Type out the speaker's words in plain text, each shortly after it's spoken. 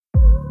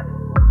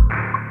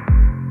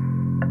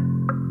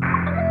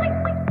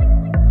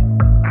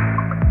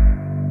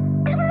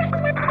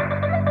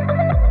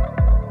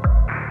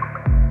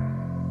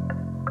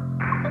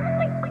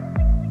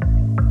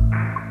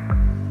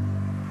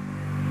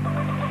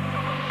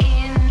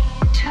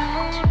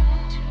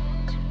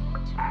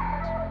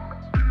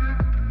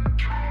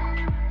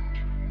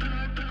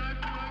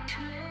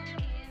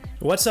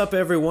What's up,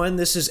 everyone?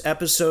 This is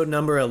episode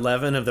number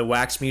 11 of the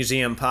Wax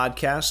Museum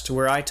podcast,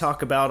 where I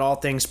talk about all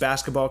things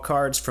basketball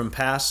cards from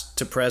past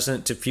to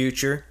present to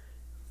future.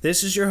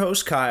 This is your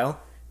host, Kyle.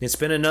 It's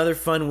been another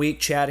fun week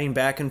chatting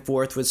back and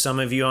forth with some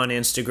of you on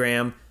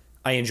Instagram.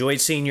 I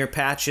enjoyed seeing your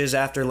patches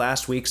after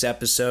last week's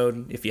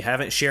episode. If you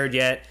haven't shared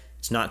yet,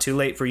 it's not too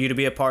late for you to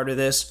be a part of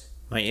this.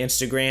 My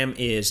Instagram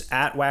is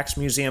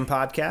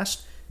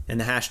 @WaxMuseumPodcast, and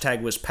the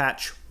hashtag was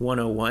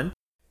Patch101.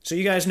 So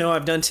you guys know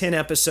I've done 10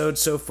 episodes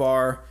so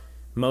far.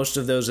 Most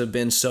of those have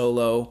been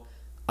solo.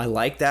 I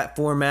like that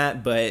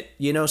format, but,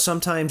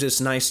 sometimes it's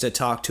nice to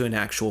talk to an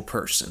actual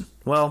person.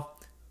 Well,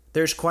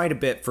 there's quite a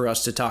bit for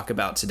us to talk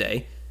about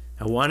today.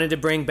 I wanted to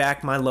bring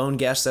back my lone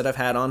guest that I've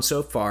had on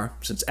so far,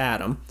 since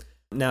Adam.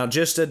 Now,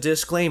 just a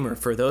disclaimer,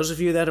 for those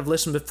of you that have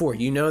listened before,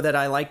 you know that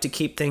I like to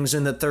keep things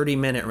in the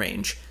 30-minute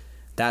range.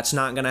 That's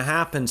not going to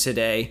happen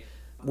today.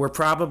 We're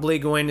probably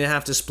going to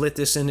have to split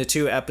this into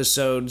 2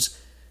 episodes,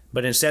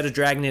 but instead of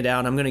dragging it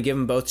out, I'm going to give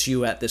them both to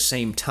you at the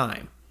same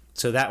time.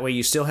 So that way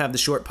you still have the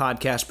short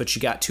podcast, but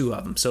you got 2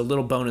 of them. So a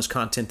little bonus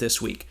content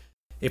this week.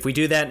 If we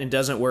do that and it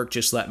doesn't work,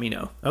 just let me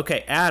know.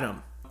 Okay,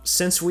 Adam,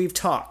 since we've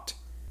talked,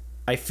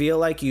 I feel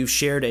like you've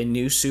shared a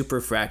new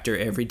superfractor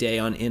every day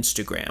on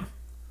Instagram.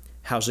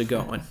 How's it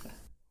going?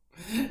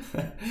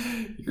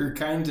 You're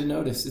kind to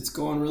notice. It's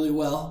going really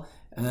well.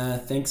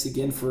 Thanks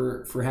again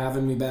for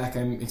having me back.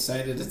 I'm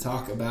excited to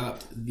talk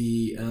about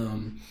the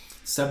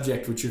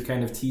subject, which you're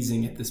kind of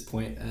teasing at this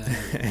point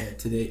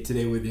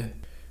today with you.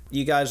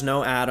 You guys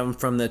know Adam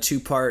from the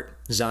 2-part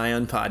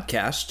Zion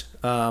podcast,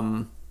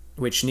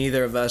 which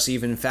neither of us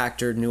even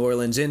factored New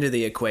Orleans into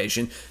the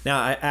equation.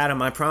 Now,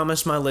 Adam, I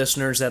promised my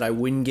listeners that I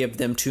wouldn't give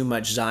them too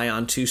much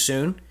Zion too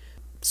soon.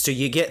 So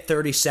you get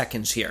 30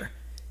 seconds here.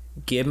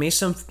 Give me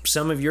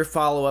some of your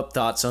follow-up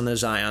thoughts on the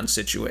Zion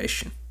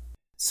situation.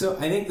 So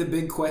I think the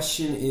big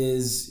question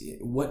is,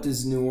 what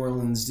does New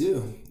Orleans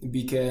do?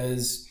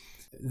 Because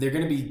they're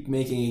going to be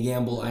making a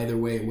gamble either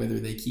way, whether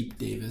they keep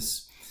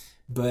Davis.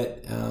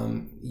 But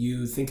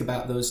you think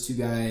about those 2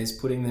 guys,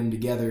 putting them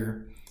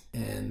together,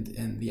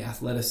 and the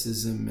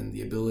athleticism and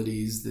the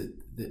abilities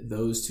that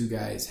those 2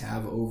 guys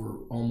have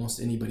over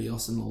almost anybody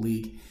else in the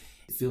league.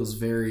 It feels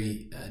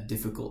very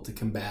difficult to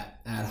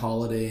combat. Add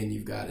Holiday, and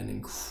you've got an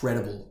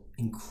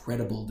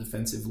incredible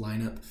defensive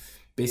lineup.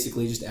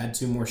 Basically, just add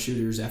 2 more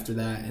shooters after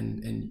that,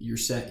 and you're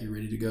set. You're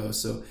ready to go.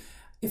 So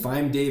if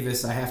I'm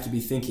Davis, I have to be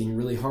thinking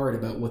really hard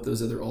about what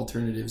those other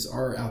alternatives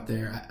are out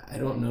there. I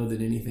don't know that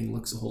anything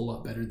looks a whole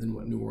lot better than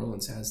what New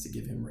Orleans has to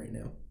give him right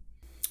now.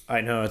 I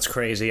know, it's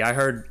crazy. I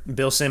heard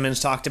Bill Simmons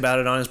talked about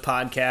it on his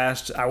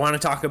podcast. I want to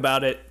talk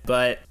about it,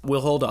 but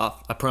we'll hold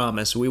off. I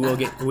promise. We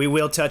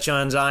will touch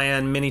on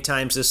Zion many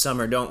times this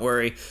summer. Don't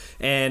worry.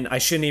 And I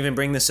shouldn't even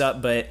bring this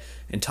up, but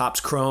in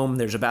Topps Chrome,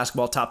 there's a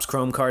basketball Topps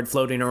Chrome card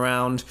floating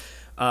around.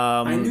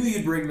 I knew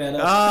you'd bring that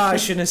up. I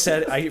shouldn't have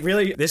said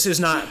it. This is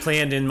not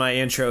planned in my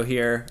intro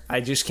here. I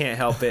just can't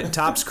help it.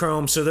 Topps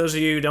Chrome. So those of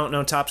you who don't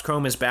know, Topps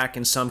Chrome is back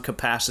in some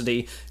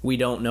capacity. We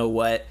don't know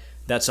what.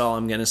 That's all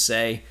I'm going to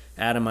say.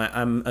 Adam,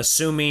 I'm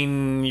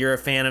assuming you're a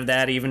fan of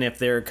that, even if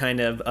they're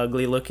kind of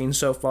ugly looking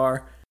so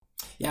far.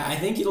 Yeah, I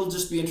think it'll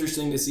just be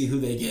interesting to see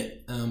who they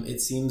get. It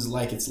seems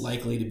like it's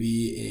likely to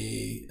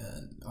be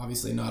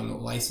obviously not a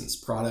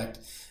licensed product.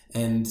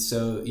 And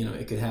so,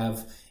 it could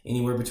have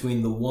anywhere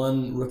between the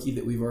 1 rookie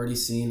that we've already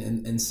seen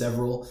and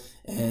several.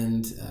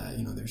 And,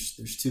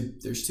 there's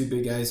two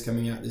big guys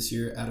coming out this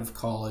year out of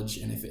college.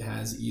 And if it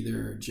has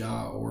either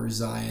Ja or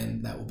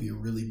Zion, that will be a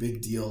really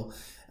big deal.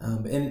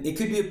 And it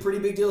could be a pretty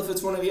big deal if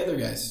it's one of the other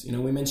guys.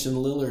 We mentioned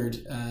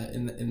Lillard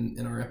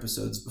in our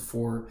episodes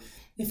before.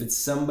 If it's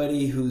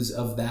somebody who's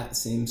of that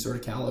same sort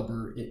of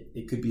caliber,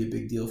 it could be a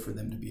big deal for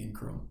them to be in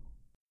Chrome.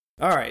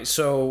 All right,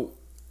 so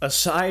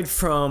aside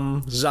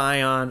from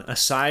Zion,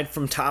 aside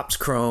from Topps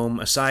Chrome,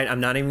 I'm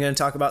not even going to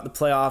talk about the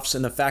playoffs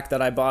and the fact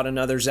that I bought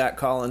another Zach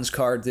Collins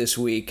card this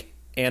week,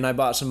 and I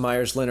bought some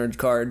Myers Leonard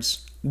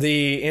cards.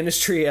 The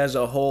industry as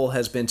a whole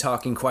has been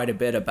talking quite a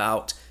bit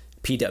about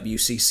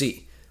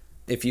PWCC.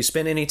 If you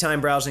spend any time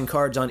browsing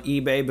cards on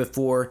eBay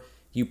before,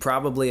 you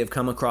probably have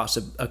come across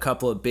a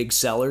couple of big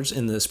sellers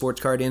in the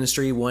sports card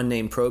industry, one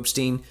named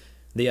Probstein,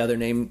 the other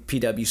named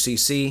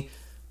PWCC.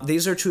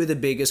 These are 2 of the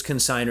biggest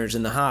consigners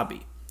in the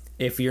hobby.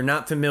 If you're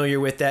not familiar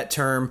with that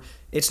term,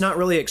 it's not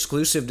really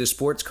exclusive to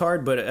sports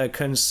card, but a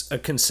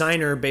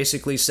consigner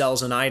basically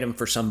sells an item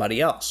for somebody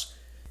else.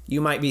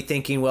 You might be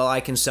thinking, well,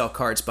 I can sell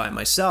cards by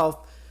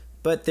myself,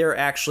 but there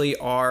actually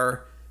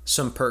are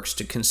some perks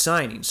to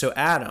consigning. So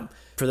Adam,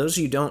 for those of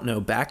you who don't know,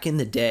 back in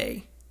the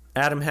day,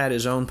 Adam had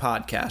his own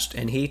podcast,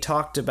 and he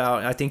talked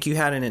about, I think you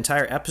had an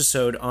entire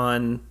episode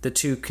on the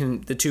two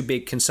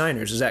big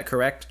consigners. Is that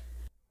correct?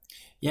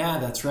 Yeah,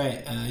 that's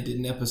right. I did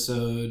an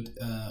episode,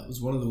 it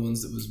was one of the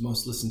ones that was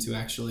most listened to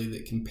actually,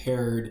 that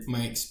compared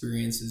my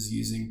experiences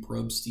using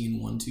Probstein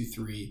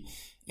 123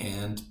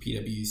 and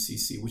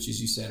PWCC, which,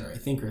 as you said, I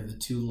think are the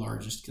 2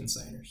 largest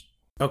consigners.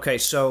 Okay,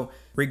 so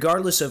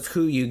regardless of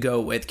who you go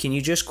with, can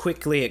you just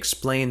quickly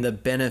explain the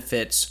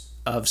benefits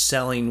of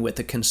selling with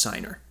a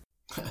consignor?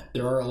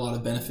 There are a lot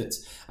of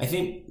benefits. I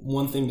think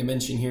one thing to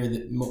mention here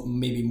that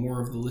maybe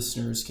more of the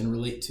listeners can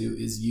relate to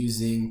is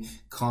using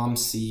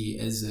COMC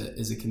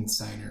as a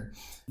consignor.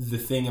 The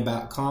thing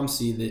about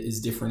COMC that is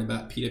different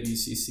about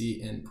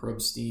PWCC and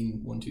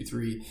Probstein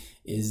 123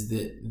 is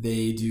that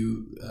they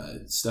do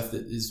stuff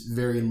that is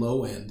very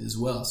low end as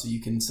well. So you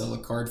can sell a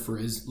card for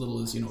as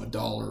little as $1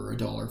 or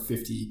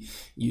 $1.50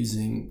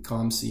 using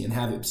COMC and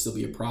have it still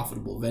be a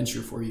profitable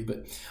venture for you.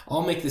 But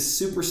I'll make this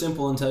super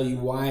simple and tell you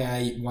why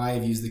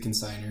I've used the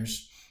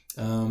consigners.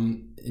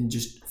 And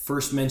just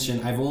first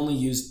mention, I've only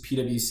used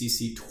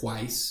PWCC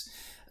twice.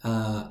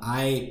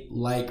 I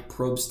like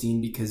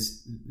Probstein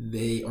because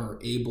they are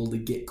able to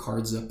get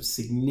cards up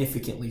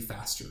significantly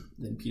faster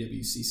than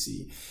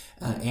PWCC,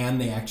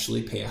 and they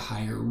actually pay a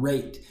higher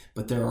rate.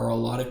 But there are a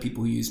lot of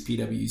people who use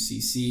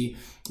PWCC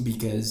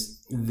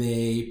because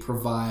they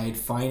provide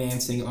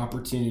financing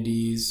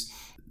opportunities.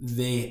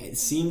 They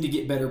seem to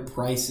get better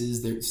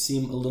prices. They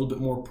seem a little bit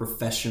more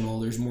professional.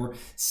 There's more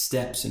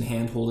steps and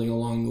hand-holding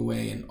along the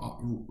way and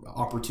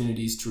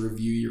opportunities to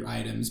review your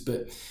items.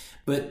 But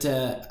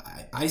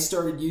I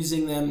started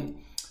using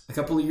them a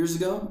couple of years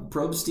ago,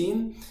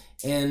 Probstein,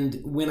 and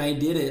when I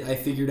did it, I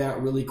figured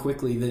out really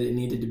quickly that it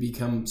needed to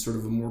become sort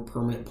of a more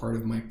permanent part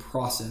of my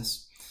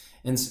process.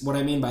 And what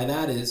I mean by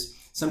that is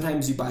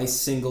sometimes you buy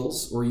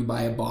singles, or you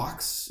buy a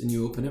box and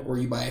you open it, or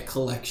you buy a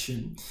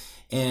collection,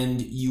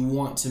 and you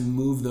want to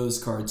move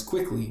those cards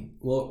quickly.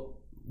 Well,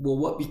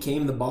 what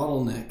became the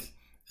bottleneck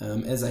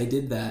as I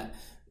did that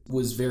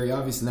was very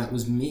obvious, and that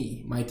was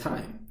my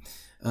time.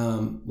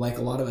 Like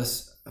a lot of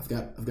us, I've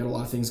got a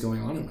lot of things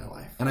going on in my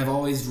life, and I've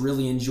always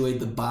really enjoyed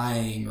the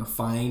buying or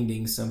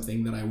finding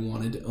something that I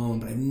wanted to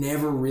own, but I've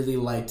never really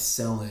liked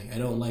selling. I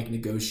don't like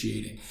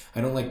negotiating.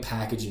 I don't like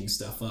packaging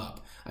stuff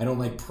up. I don't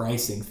like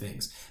pricing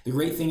things. The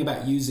great thing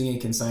about using a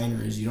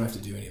consignor is you don't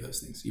have to do any of those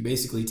things. You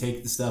basically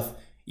take the stuff,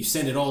 you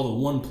send it all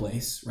to one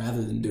place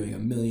rather than doing a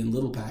million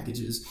little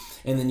packages,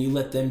 and then you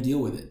let them deal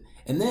with it.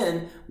 And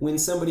then when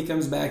somebody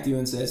comes back to you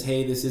and says,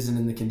 hey, this isn't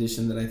in the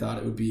condition that I thought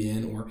it would be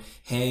in, or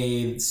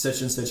hey,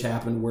 such and such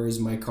happened, where's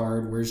my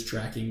card, where's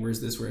tracking, where's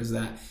this, where's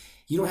that,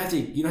 you don't have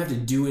to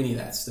do any of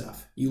that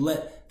stuff. You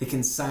let the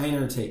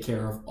consignor take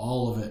care of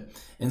all of it.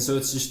 And so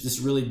it's just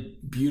this really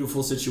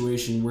beautiful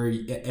situation where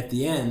at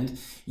the end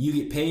you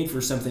get paid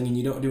for something and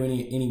you don't do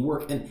any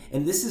work.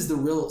 And this is the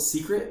real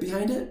secret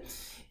behind it,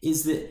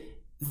 is that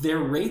their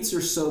rates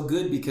are so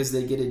good because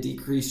they get a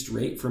decreased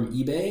rate from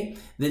eBay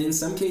that in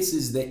some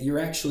cases that you're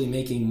actually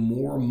making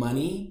more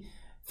money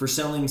for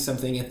selling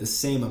something at the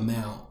same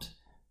amount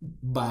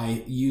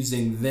by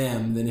using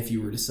them than if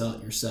you were to sell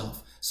it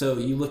yourself. So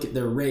you look at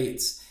their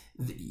rates,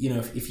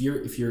 if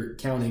you're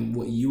counting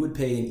what you would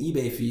pay in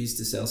eBay fees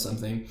to sell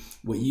something,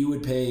 what you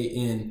would pay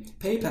in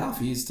PayPal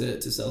fees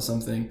to sell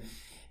something,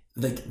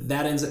 like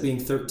that ends up being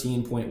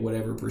 13 point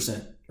whatever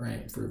 %,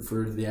 right?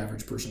 For the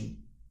average person.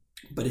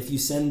 But if you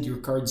send your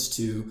cards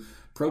to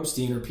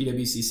Probstein or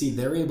PWCC,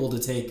 they're able to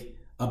take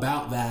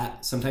about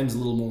that, sometimes a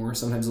little more,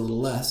 sometimes a little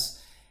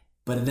less.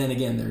 But then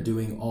again, they're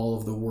doing all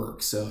of the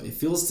work. So it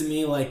feels to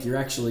me like you're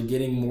actually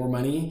getting more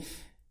money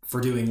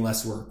for doing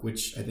less work,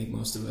 which I think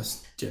most of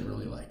us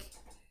generally like.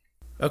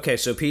 Okay,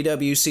 so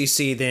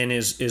PWCC then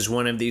is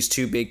one of these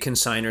two big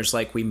consigners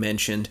like we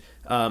mentioned.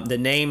 The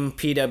name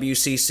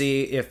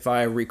PWCC, if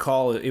I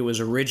recall, it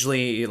was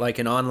originally like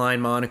an online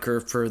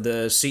moniker for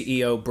the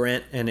CEO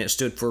Brent, and it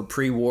stood for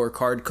Pre-War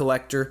Card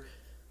Collector.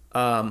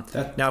 Now,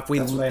 if we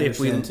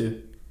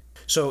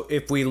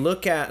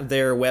look at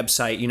their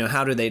website,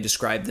 how do they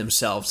describe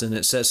themselves? And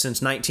it says since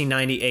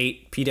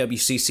 1998,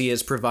 PWCC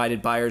has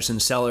provided buyers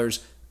and sellers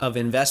of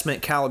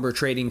investment caliber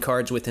trading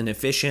cards with an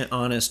efficient,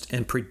 honest,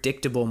 and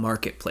predictable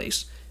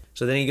marketplace.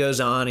 So then he goes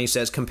on, he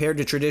says, compared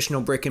to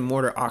traditional brick and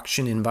mortar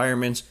auction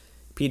environments,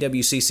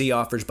 PWCC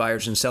offers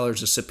buyers and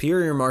sellers a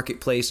superior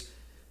marketplace,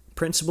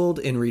 principled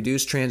in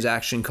reduced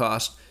transaction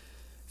costs,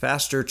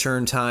 faster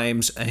turn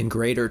times, and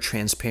greater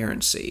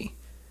transparency.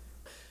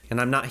 And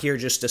I'm not here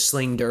just to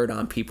sling dirt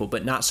on people,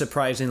 but not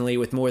surprisingly,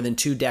 with more than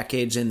 2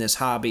 decades in this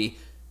hobby,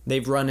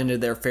 they've run into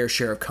their fair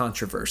share of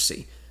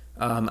controversy.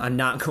 I'm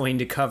not going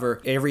to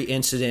cover every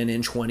incident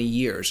in 20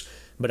 years,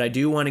 but I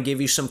do want to give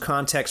you some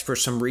context for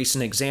some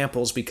recent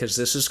examples because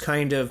this has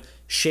kind of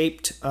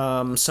shaped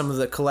some of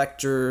the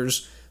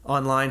collectors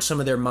online,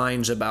 some of their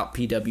minds about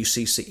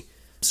PWCC.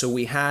 So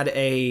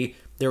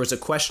there was a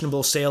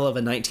questionable sale of a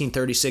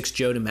 1936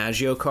 Joe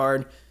DiMaggio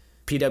card.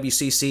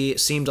 PWCC, it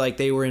seemed like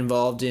they were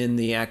involved in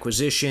the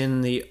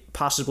acquisition, the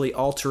possibly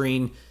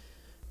altering,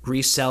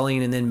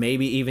 reselling, and then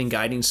maybe even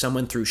guiding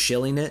someone through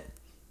shilling it.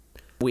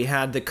 We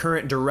had the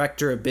current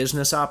director of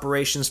business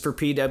operations for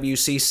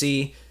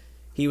PWCC.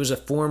 He was a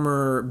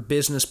former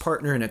business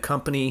partner in a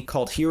company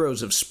called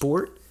Heroes of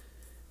Sport.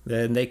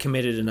 Then they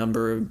committed a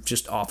number of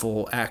just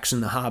awful acts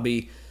in the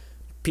hobby.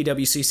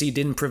 PWCC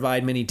didn't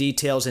provide many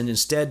details and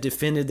instead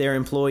defended their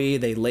employee.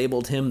 They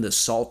labeled him the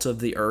salt of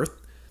the earth.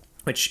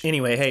 Which,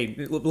 anyway, hey,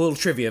 a little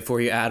trivia for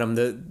you, Adam.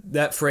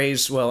 That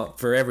phrase, well,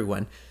 for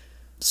everyone,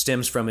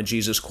 stems from a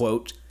Jesus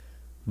quote.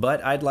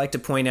 But I'd like to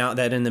point out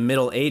that in the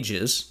Middle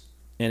Ages,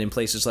 And in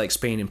places like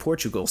Spain and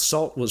Portugal,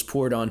 salt was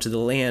poured onto the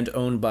land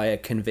owned by a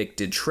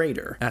convicted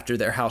trader after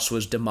their house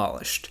was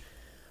demolished.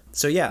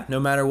 So yeah, no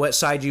matter what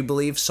side you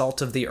believe,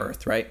 salt of the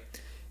earth, right?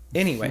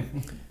 Anyway,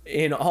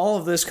 in all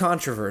of this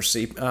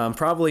controversy,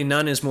 probably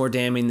none is more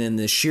damning than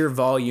the sheer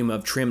volume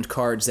of trimmed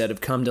cards that have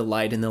come to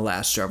light in the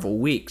last several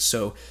weeks.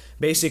 So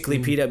basically,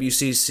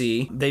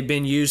 PWCC, they've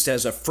been used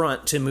as a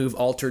front to move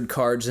altered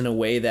cards in a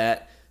way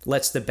that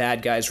lets the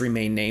bad guys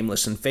remain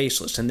nameless and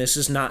faceless. And this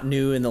is not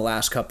new in the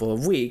last couple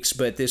of weeks,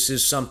 but this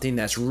is something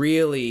that's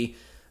really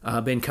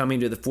been coming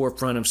to the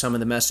forefront of some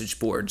of the message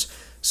boards.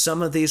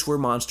 Some of these were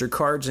monster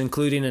cards,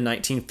 including a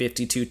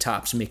 1952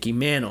 Topps Mickey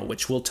Mantle,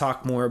 which we'll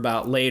talk more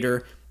about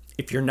later.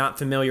 If you're not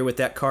familiar with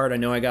that card, I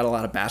know I got a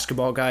lot of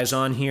basketball guys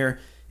on here.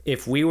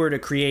 If we were to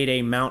create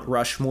a Mount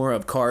Rushmore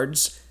of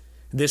cards,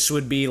 this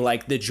would be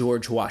like the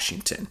George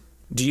Washington.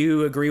 Do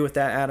you agree with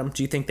that, Adam?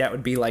 Do you think that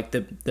would be like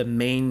the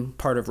main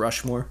part of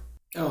Rushmore?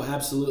 Oh,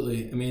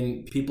 absolutely. I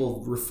mean,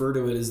 people refer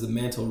to it as the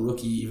Mantle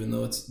Rookie, even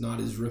though it's not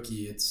his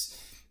rookie.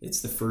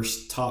 It's the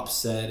first top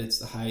set. It's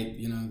the high,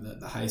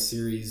 the high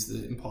series,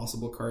 the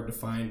impossible card to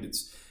find.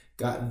 It's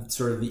got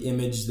sort of the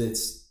image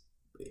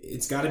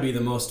it's got to be the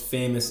most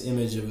famous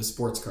image of a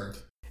sports card.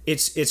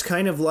 It's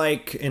kind of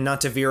like, and not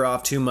to veer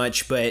off too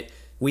much, but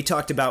we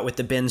talked about with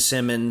the Ben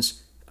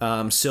Simmons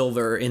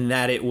silver in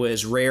that it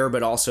was rare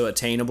but also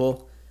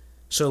attainable.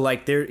 So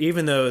like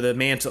even though the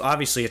Mantle,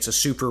 obviously it's a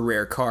super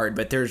rare card,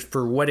 but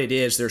for what it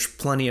is, there's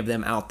plenty of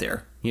them out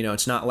there.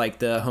 It's not like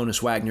the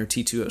Honus Wagner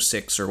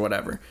T206 or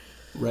whatever.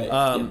 Right.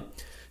 Yeah.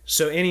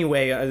 So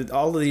anyway,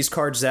 all of these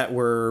cards that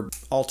were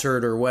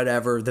altered or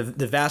whatever, the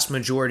vast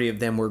majority of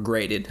them were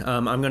graded.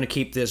 I'm going to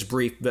keep this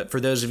brief, but for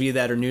those of you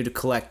that are new to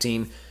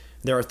collecting,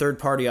 there are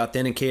third-party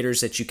authenticators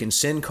that you can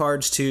send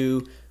cards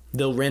to.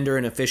 They'll render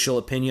an official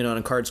opinion on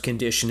a card's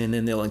condition, and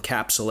then they'll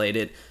encapsulate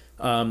it.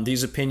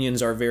 These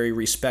opinions are very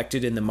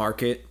respected in the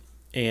market,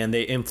 and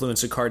they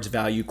influence a card's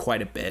value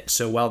quite a bit.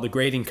 So while the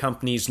grading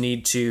companies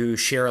need to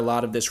share a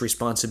lot of this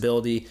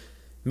responsibility,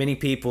 many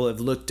people have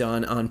looked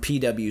on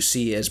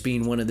PWC as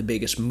being one of the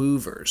biggest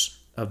movers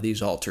of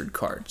these altered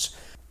cards.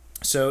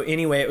 So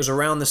anyway, it was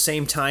around the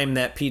same time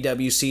that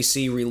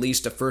PWCC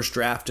released a first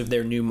draft of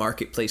their new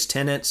marketplace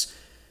tenets.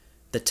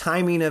 The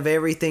timing of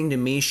everything to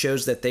me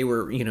shows that they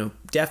were,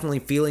 definitely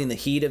feeling the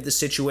heat of the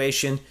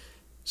situation.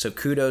 So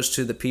kudos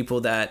to the people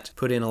that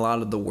put in a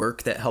lot of the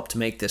work that helped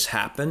make this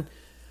happen.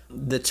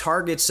 The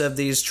targets of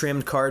these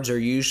trimmed cards are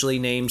usually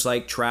names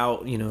like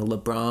Trout,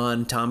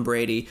 LeBron, Tom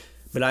Brady.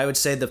 But I would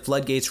say the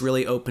floodgates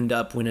really opened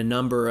up when a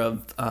number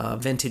of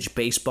vintage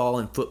baseball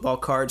and football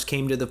cards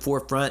came to the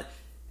forefront.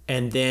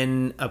 And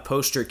then a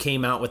poster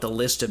came out with a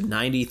list of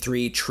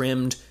 93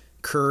 trimmed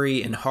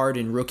Curry and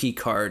Harden rookie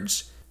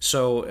cards.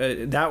 So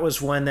that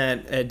was one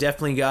that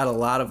definitely got a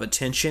lot of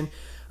attention.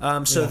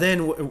 Then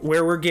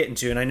where we're getting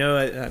to, and I know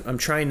I'm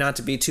trying not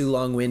to be too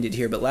long-winded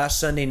here, but last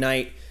Sunday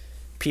night,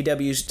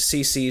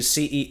 PWCC's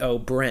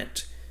CEO,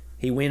 Brent,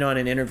 he went on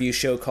an interview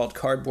show called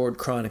Cardboard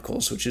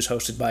Chronicles, which is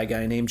hosted by a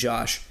guy named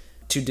Josh,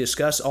 to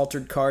discuss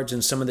altered cards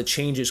and some of the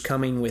changes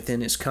coming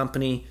within his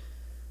company.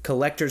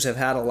 Collectors have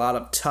had a lot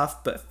of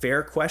tough but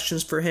fair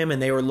questions for him,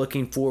 and they were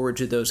looking forward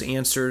to those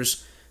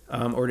answers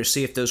or to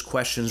see if those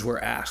questions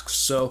were asked.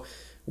 So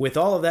with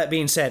all of that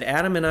being said,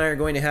 Adam and I are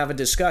going to have a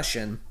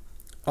discussion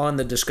on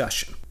the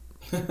discussion.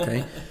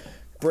 Okay.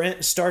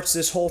 Brent starts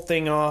this whole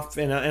thing off,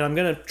 and I'm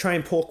going to try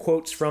and pull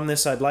quotes from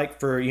this. I'd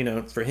like for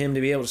him to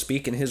be able to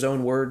speak in his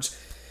own words.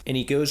 And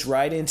he goes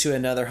right into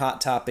another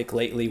hot topic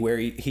lately where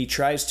he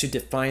tries to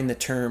define the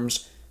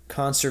terms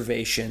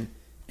conservation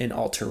and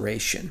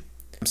alteration.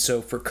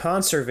 So for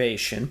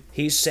conservation,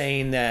 he's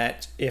saying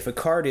that if a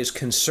card is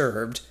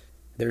conserved,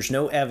 there's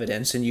no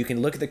evidence, and you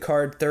can look at the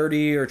card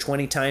 30 or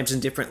 20 times in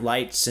different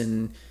lights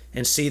and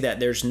see that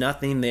there's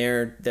nothing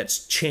there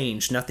that's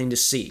changed, nothing to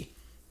see.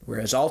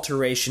 Whereas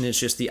alteration is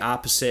just the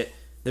opposite.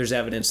 There's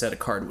evidence that a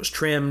card was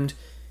trimmed,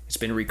 it's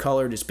been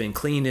recolored, it's been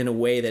cleaned in a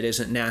way that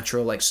isn't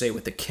natural, like say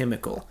with a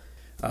chemical.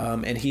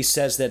 And he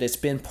says that it's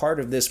been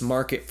part of this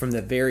market from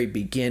the very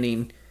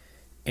beginning,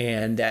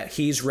 and that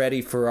he's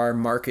ready for our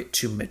market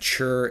to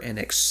mature and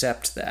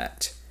accept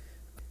that.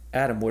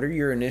 Adam, what are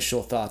your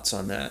initial thoughts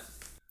on that?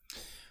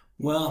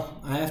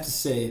 Well, I have to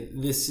say,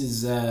 this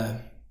is,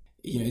 as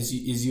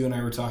you and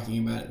I were talking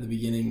about at the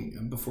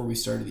beginning, before we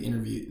started the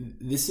interview,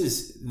 this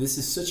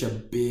is such a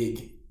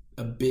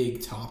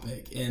big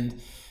topic. And,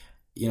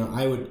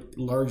 I would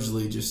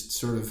largely just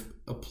sort of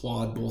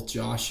applaud both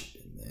Josh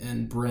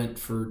and Brent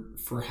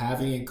for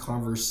having a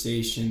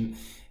conversation,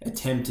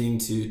 attempting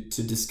to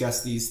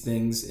discuss these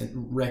things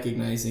and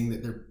recognizing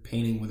that they're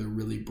painting with a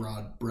really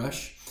broad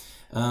brush.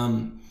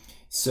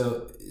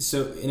 So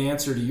in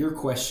answer to your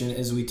question,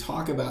 as we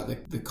talk about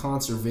the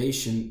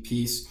conservation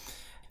piece,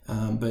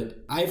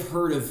 but I've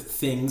heard of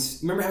things.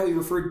 Remember how we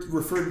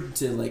referred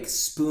to like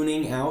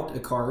spooning out a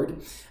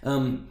card?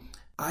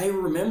 I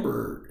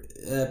remember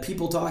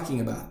people talking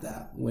about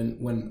that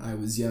when I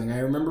was young. I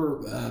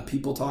remember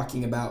people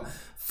talking about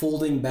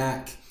folding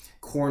back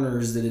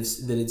corners that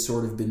had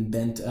sort of been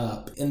bent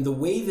up. And the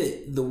way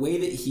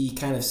that he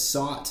kind of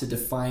sought to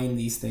define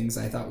these things,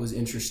 I thought was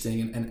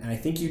interesting. And I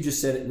think you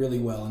just said it really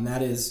well. And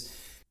that is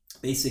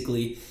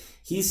basically,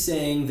 he's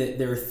saying that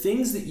there are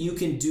things that you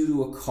can do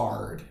to a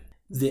card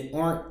that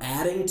aren't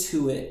adding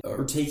to it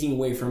or taking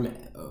away from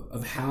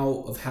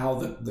how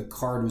the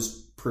card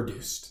was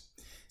produced.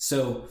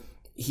 So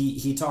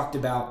he talked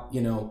about,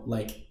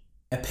 like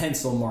a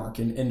pencil mark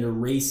and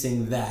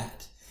erasing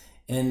that,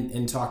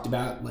 and talked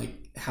about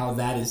like how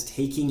that is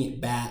taking it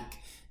back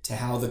to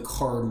how the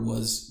card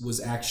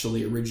was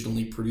actually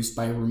originally produced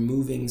by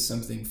removing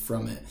something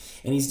from it.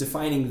 And he's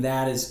defining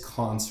that as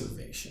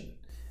conservation.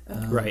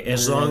 Right,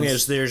 as long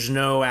as there's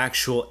no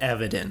actual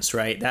evidence,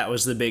 right? That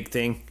was the big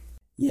thing.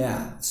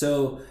 Yeah,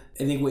 so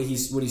I think what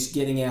he's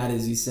getting at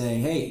is he's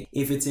saying, hey,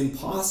 if it's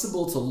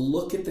impossible to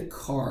look at the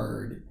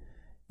card,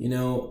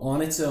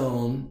 on its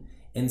own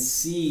and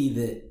see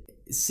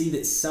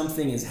that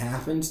something has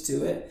happened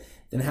to it,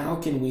 then how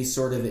can we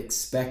sort of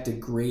expect a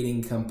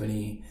grading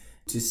company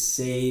to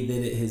say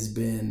that it has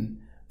been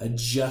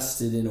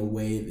adjusted in a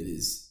way that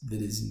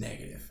is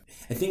negative?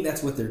 I think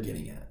that's what they're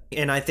getting at.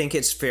 And I think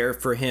it's fair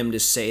for him to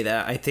say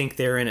that. I think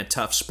they're in a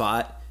tough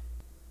spot.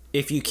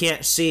 If you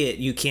can't see it,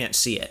 you can't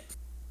see it.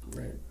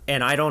 Right.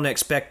 And I don't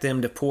expect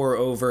them to pour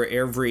over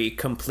every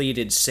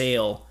completed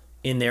sale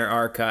in their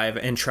archive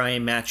and try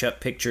and match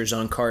up pictures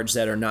on cards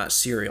that are not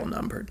serial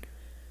numbered.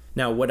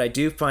 Now, what I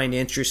do find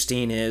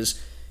interesting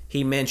is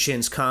he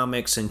mentions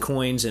comics and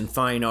coins and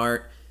fine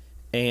art,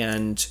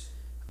 and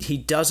he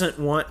doesn't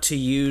want to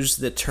use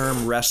the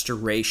term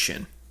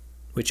restoration,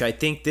 which I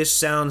think this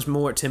sounds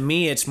more, to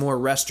me, it's more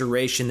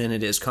restoration than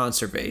it is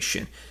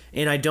conservation.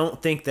 And I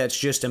don't think that's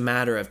just a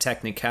matter of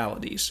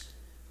technicalities.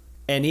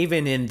 And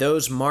even in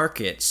those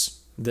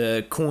markets,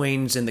 the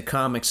coins and the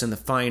comics and the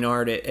fine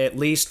art, at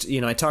least,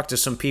 I talked to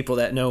some people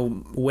that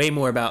know way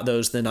more about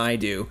those than I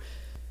do.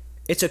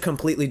 It's a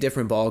completely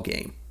different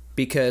ballgame,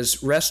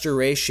 because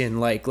restoration,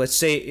 like let's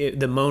say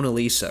the Mona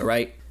Lisa,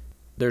 right?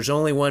 There's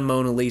only one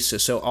Mona Lisa,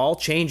 so all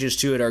changes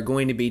to it are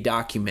going to be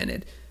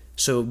documented.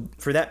 So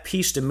for that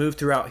piece to move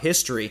throughout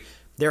history,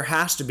 there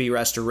has to be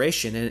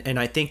restoration, and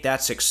I think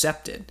that's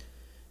accepted.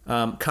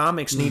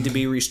 Comics need to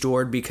be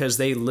restored because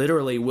they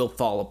literally will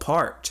fall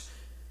apart.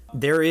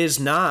 There is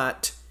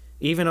not,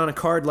 even on a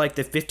card like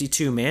the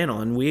 52 Mantle,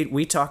 and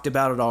we talked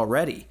about it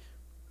already,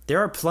 there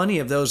are plenty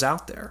of those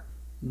out there.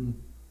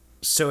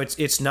 So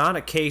it's not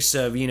a case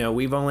of,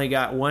 we've only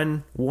got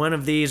one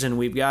of these and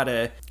we've got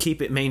to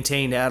keep it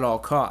maintained at all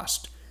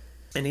cost.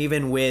 And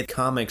even with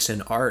comics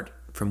and art,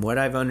 from what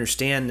I've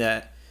understand,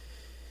 that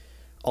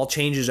all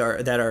changes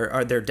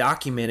they're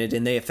documented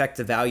and they affect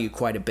the value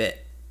quite a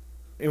bit.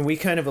 And we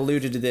kind of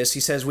alluded to this. He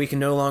says we can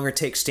no longer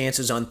take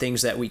stances on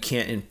things that we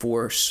can't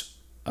enforce.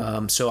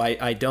 So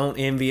I don't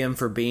envy him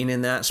for being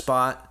in that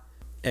spot.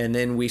 And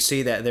then we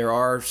see that there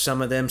are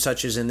some of them,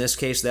 such as in this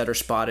case, that are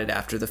spotted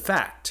after the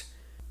fact.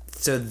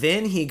 So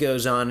then he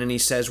goes on and he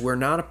says, we're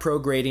not a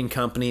pro-grading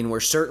company and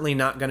we're certainly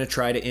not going to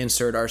try to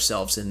insert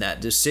ourselves in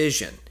that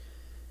decision.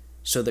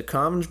 So the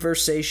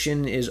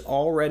conversation is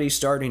already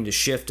starting to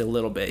shift a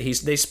little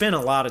bit. They spent a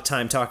lot of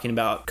time talking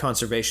about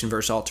conservation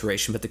versus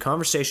alteration, but the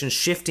conversation is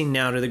shifting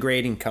now to the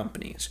grading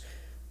companies.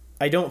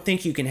 I don't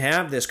think you can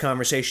have this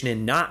conversation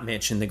and not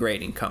mention the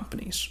grading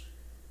companies.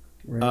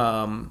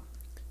 Right.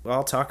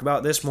 I'll talk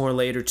about this more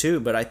later too,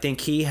 but I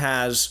think he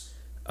has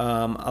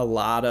a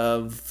lot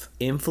of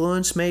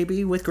influence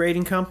maybe with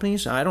grading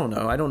companies. I don't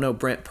know. I don't know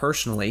Brent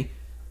personally,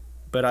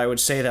 but I would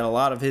say that a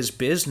lot of his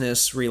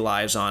business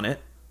relies on it.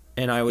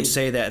 And I would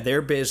say that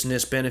their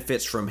business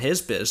benefits from his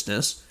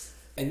business.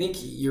 I think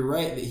you're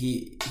right that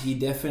he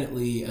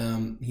definitely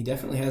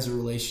has a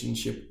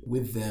relationship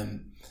with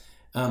them.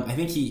 I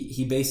think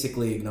he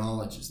basically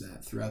acknowledges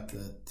that throughout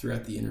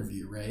the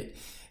interview, right?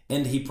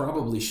 And he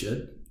probably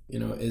should,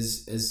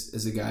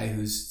 as a guy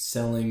who's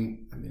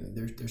selling. I mean,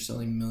 they're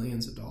selling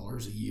millions of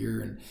dollars a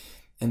year,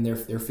 and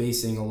they're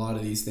facing a lot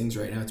of these things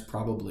right now. It's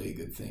probably a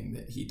good thing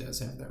that he does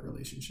have that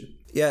relationship.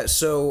 Yeah,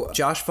 so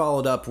Josh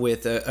followed up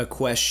with a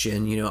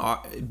question,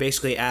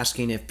 basically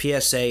asking if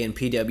PSA and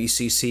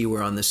PWCC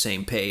were on the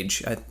same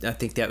page. I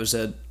think that was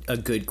a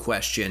good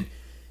question.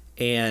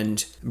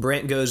 And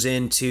Brent goes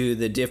into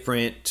the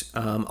different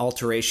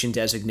alteration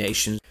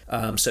designations.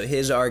 So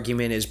his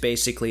argument is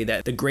basically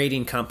that the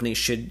grading company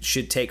should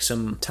take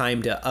some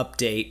time to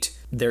update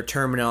their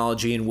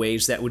terminology in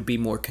ways that would be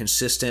more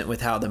consistent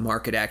with how the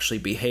market actually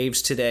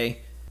behaves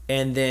today.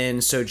 And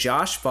then, so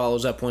Josh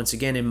follows up once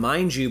again, and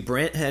mind you,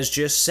 Brent has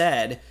just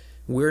said,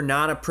 we're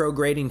not a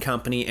pro-grading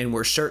company, and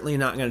we're certainly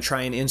not going to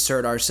try and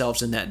insert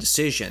ourselves in that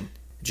decision.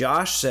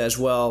 Josh says,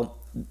 well,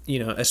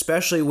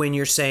 especially when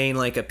you're saying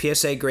like a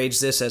PSA grades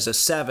this as a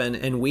 7,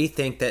 and we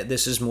think that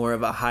this is more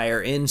of a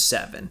higher end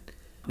 7.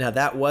 Now,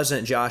 that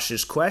wasn't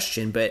Josh's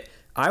question, but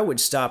I would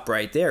stop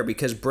right there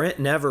because Brent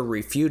never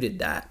refuted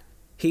that.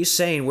 He's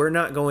saying we're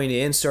not going to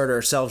insert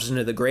ourselves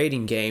into the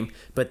grading game,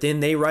 but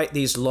then they write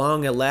these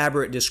long,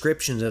 elaborate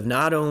descriptions of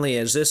not only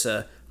is this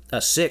a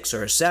 6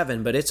 or a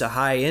 7, but it's a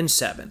high-end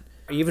 7.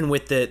 Even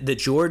with the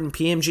Jordan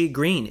PMG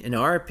green, in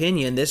our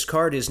opinion, this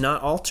card is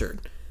not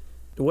altered.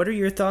 What are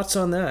your thoughts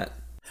on that?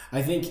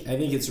 I think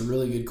it's a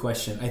really good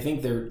question. I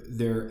think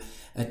they're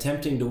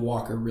attempting to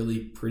walk a really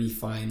pretty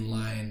fine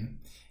line.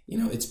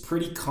 It's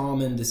pretty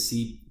common to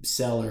see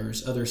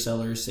other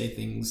sellers say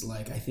things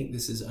like, I think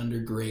this is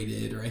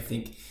undergraded, or I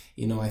think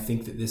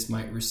that this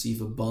might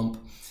receive a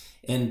bump.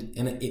 And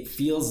it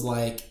feels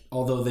like,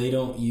 although they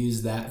don't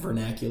use that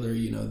vernacular,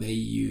 they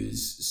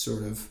use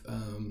sort of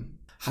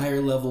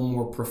higher level,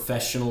 more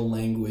professional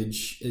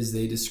language as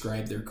they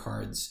describe their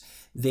cards.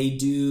 They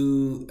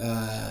do,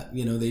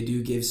 they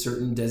do give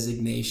certain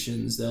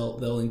designations.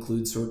 They'll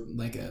include sort of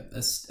like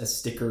a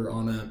sticker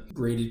on a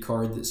graded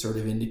card that sort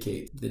of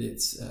indicate that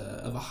it's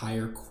of a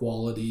higher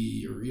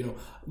quality, or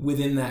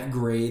within that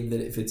grade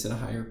that it fits at a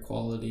higher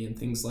quality and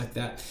things like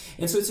that.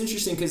 And so it's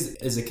interesting because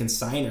as a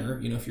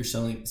consigner, if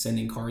you're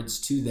sending cards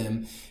to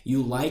them,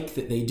 you like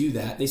that they do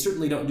that. They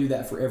certainly don't do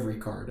that for every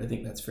card. I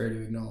think that's fair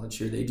to acknowledge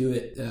here. They do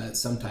it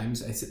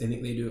sometimes. I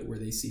think they do it where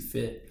they see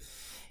fit.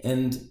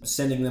 And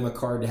sending them a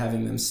card to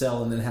having them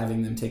sell and then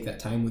having them take that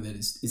time with it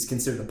is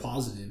considered a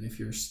positive if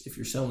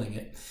you're selling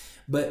it.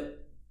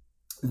 But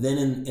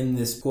then in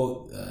this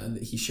quote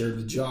that he shared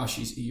with Josh,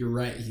 you're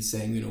right. He's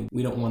saying,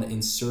 we don't want to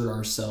insert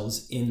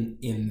ourselves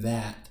in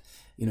that.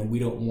 We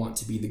don't want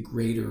to be the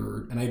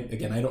greater. And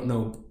I don't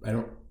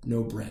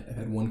know Brent. I've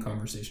had one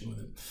conversation with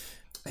him.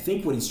 I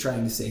think what he's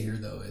trying to say here,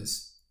 though,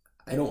 is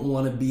I don't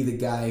want to be the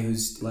guy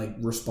who's like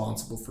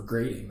responsible for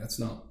grading. That's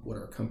not what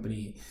our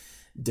company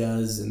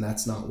does, and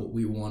that's not what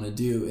we want to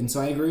do. And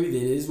so I agree that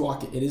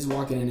it is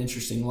walking an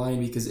interesting line,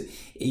 because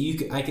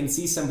I can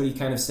see somebody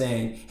kind of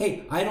saying,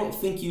 hey, I don't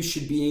think you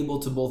should be able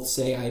to both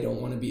say I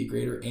don't want to be a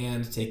grader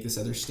and take this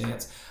other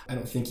stance. I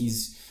don't think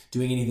he's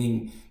doing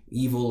anything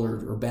evil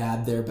or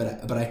bad there,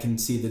 but I can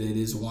see that it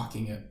is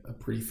walking a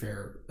pretty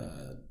fair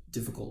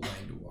difficult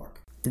line to walk.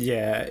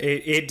 Yeah,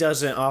 it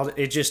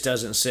just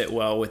doesn't sit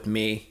well with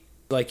me.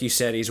 Like you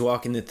said, he's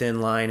walking the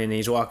thin line, and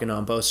he's walking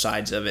on both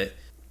sides of it.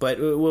 But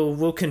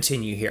we'll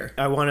continue here.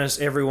 I want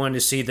everyone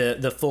to see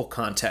the full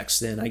context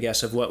then, I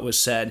guess, of what was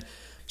said.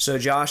 So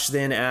Josh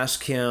then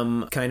asked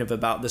him kind of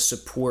about the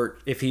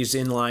support, if he's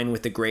in line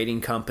with the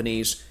grading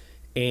companies.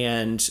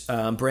 And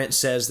Brent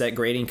says that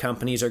grading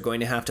companies are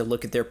going to have to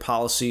look at their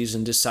policies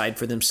and decide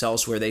for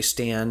themselves where they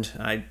stand.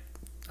 I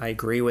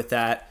agree with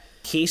that.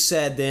 He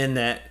said then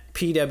that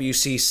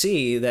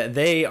PWCC, that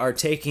they are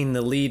taking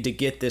the lead to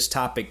get this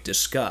topic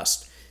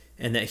discussed,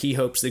 and that he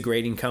hopes the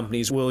grading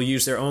companies will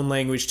use their own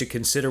language to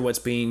consider what's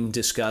being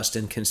discussed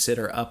and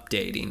consider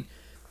updating.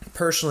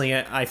 Personally,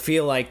 I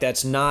feel like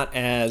that's not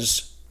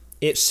as...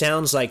 It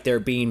sounds like they're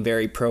being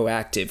very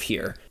proactive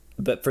here.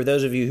 But for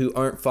those of you who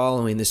aren't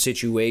following the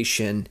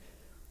situation,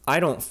 I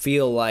don't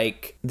feel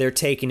like they're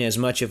taking as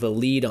much of a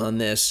lead on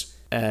this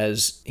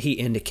as he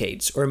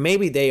indicates. Or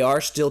maybe they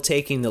are still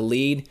taking the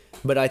lead,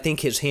 but I think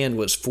his hand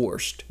was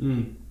forced.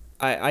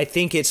 I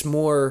think it's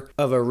more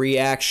of a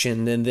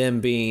reaction than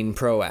them being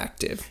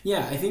proactive.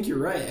 Yeah, I think you're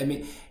right. I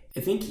mean, I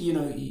think,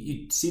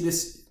 you see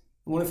this.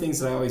 One of the things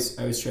that I always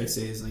try to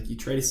say is, like, you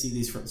try to see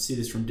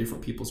this from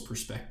different people's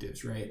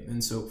perspectives, right?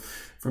 And so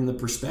from the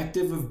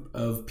perspective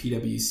of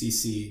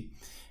PWCC,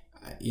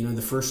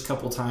 the first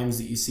couple times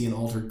that you see an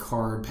altered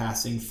card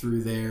passing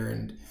through there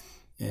and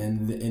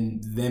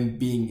them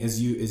being,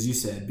 as you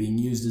said, being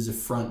used as a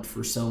front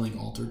for selling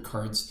altered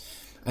cards,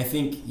 I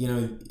think,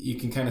 you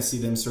can kind of see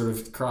them sort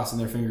of crossing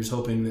their fingers,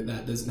 hoping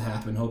that doesn't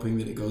happen, hoping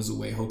that it goes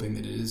away, hoping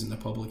that it isn't a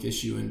public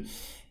issue.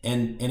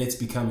 And it's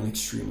become an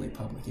extremely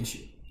public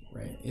issue,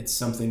 right? It's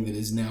something that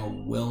is now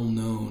well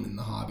known in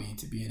the hobby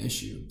to be an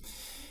issue.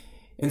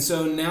 And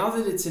so now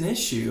that it's an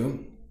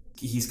issue,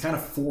 he's kind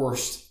of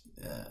forced.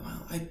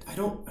 I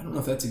don't know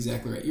if that's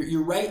exactly right.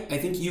 You're right. I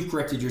think you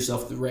corrected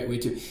yourself the right way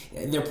too.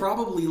 They're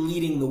probably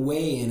leading the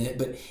way in it,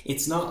 but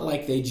it's not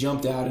like they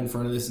jumped out in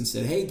front of this and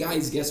said, "Hey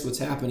guys, guess what's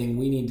happening?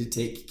 We need to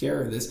take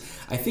care of this."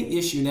 I think the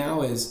issue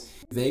now is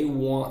they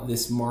want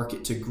this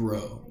market to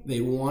grow. They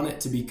want it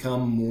to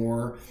become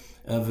more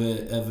of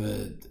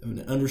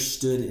an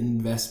understood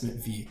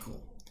investment vehicle.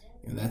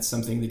 That's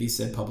something that he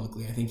said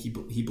publicly. I think he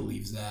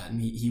believes that, and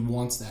he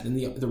wants that. And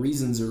the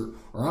reasons are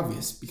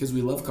obvious, because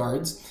we love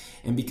cards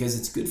and because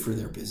it's good for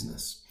their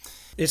business.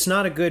 It's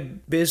not a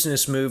good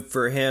business move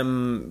for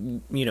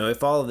him,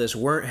 if all of this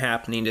weren't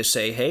happening, to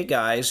say, hey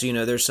guys,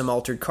 there's some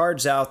altered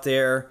cards out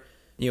there.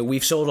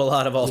 We've sold a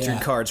lot of altered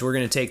cards. We're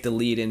going to take the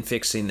lead in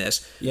fixing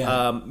this.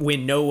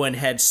 When no one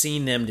had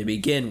seen them to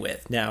begin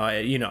with. Now,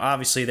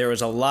 obviously there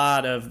was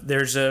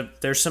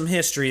there's some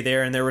history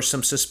there, and there were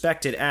some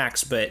suspected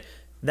acts, but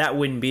that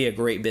wouldn't be a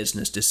great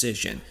business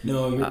decision.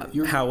 No,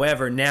 you're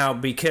however, now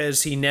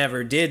because he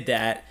never did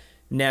that,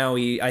 now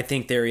I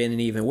think they're in an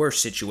even worse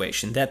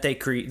situation that they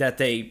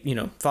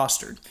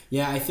fostered.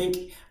 Yeah, I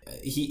think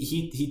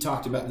he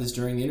talked about this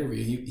during the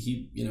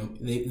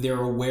interview.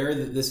 They're aware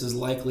that this has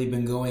likely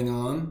been going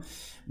on,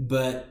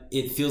 but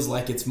it feels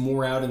like it's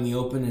more out in the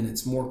open and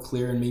it's more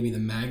clear, and maybe the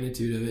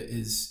magnitude of it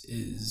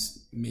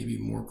is maybe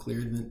more clear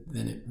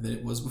than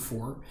it was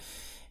before.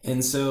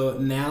 And so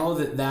now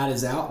that that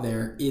is out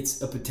there,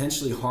 it's a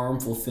potentially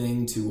harmful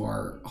thing to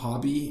our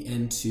hobby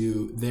and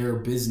to their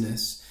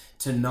business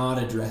to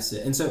not address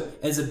it. And so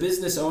as a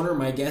business owner,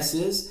 my guess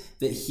is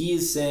that he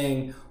is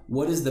saying,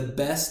 what is the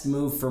best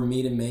move for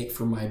me to make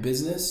for my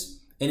business?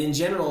 And in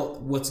general,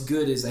 what's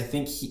good is I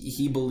think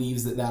he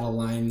believes that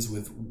aligns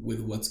with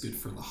what's good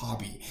for the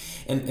hobby.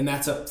 And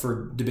that's up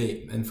for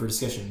debate and for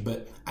discussion.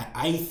 But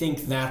I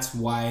think that's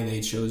why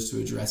they chose to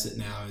address it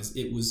now, is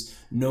it was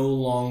no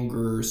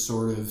longer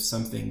sort of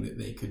something that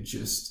they could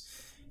just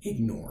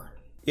ignore.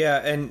 Yeah,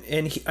 and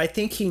I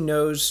think he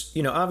knows,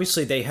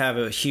 obviously they have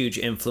a huge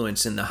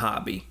influence in the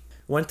hobby.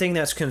 One thing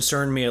that's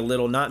concerned me a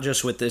little, not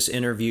just with this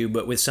interview,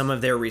 but with some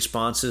of their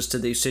responses to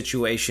these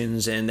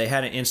situations, and they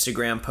had an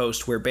Instagram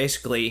post where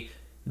basically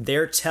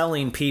they're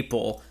telling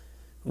people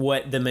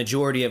what the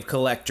majority of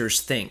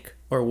collectors think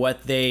or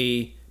what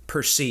they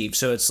perceive.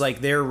 So it's like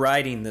they're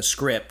writing the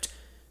script,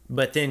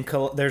 but then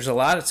there's a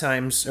lot of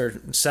times,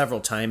 or several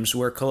times,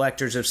 where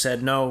collectors have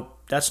said, no,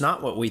 that's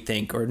not what we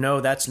think, or no,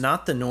 that's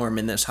not the norm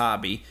in this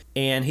hobby.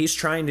 And he's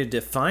trying to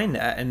define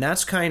that, and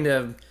that's kind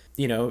of...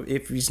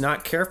 if he's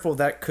not careful,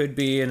 that could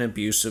be an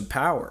abuse of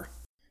power.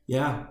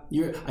 Yeah,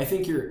 I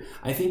think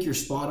you're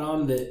spot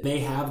on that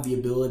they have the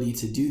ability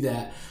to do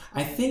that.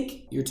 I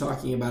think you're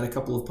talking about a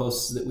couple of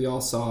posts that we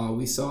all saw.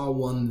 We saw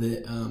one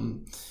that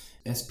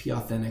SP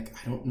Authentic.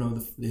 I don't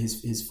know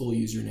his full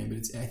username,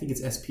 but I think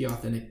it's SP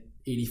Authentic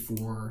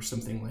 84 or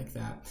something like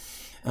that.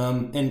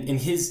 And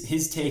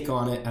his take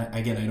on it.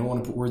 Again, I don't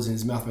want to put words in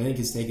his mouth, but I think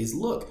his take is,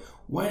 look,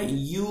 why don't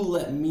you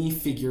let me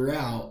figure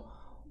out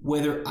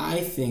whether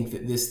I think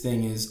that this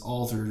thing is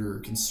altered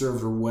or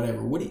conserved or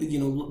whatever. What do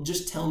you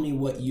just tell me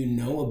what you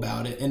know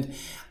about it. And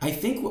I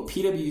think what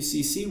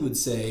PWCC would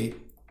say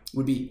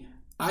would be,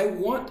 I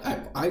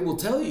will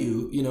tell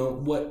you,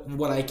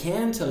 what I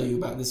can tell you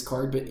about this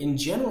card, but in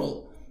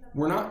general,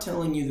 we're not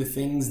telling you the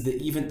things that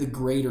even the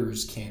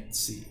graders can't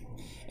see.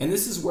 And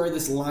this is where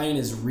this line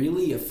is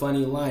really a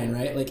funny line,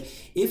 right? Like,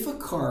 if a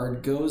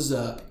card goes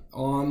up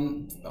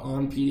on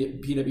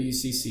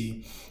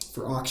PWCC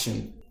for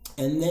auction,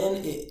 and then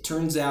it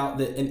turns out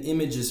that an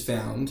image is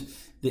found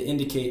that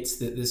indicates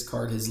that this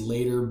card has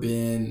later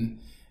been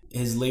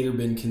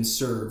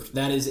conserved.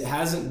 That is, it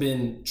hasn't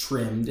been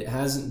trimmed. It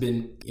hasn't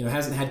been,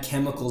 hasn't had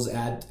chemicals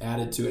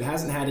added to it. It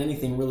hasn't had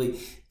anything really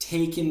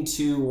taken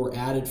to or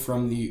added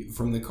from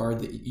the card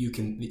that you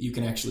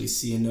can actually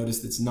see and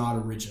notice that's not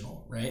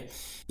original, right?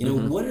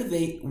 What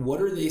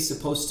are they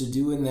supposed to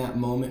do in that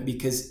moment?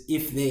 Because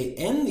if they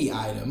end the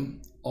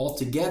item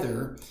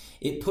altogether,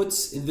 it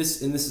puts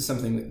this, and this is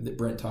something that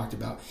Brent talked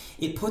about,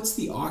 it puts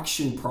the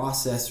auction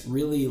process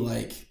really,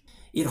 like,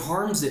 it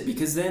harms it,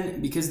 because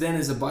then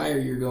as a buyer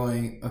you're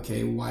going,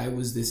 okay, why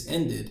was this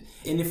ended?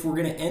 And if we're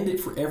going to end it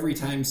for every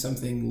time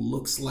something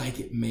looks like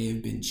it may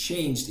have been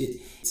changed,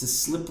 it's a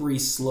slippery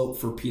slope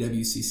for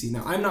PWCC.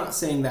 Now, I'm not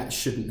saying that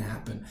shouldn't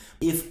happen.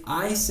 If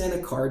I sent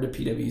a card to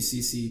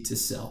PWCC to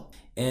sell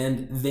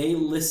and they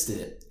list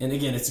it, and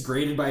again, it's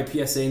graded by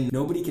PSA,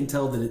 nobody can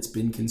tell that it's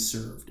been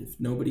conserved, if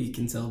nobody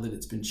can tell that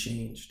it's been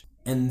changed,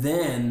 and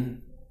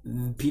then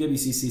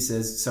PWCC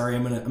says, sorry,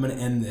 I'm gonna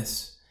end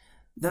this,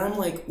 then I'm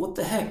like, what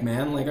the heck,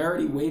 man? Like, I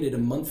already waited a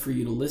month for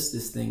you to list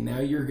this thing.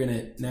 Now you're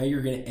gonna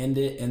end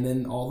it, and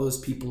then all those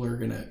people are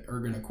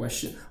gonna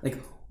question,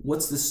 like,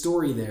 what's the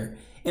story there?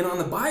 And on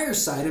the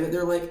buyer's side of it,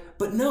 they're like,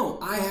 but no,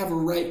 I have a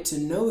right to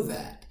know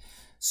that.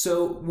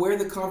 So where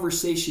the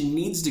conversation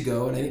needs to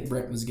go, and I think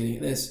Brent was getting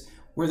at this,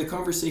 where the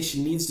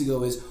conversation needs to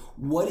go is,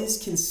 what is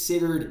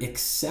considered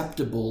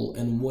acceptable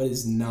and what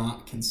is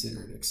not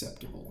considered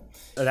acceptable?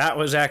 That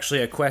was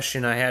actually a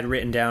question I had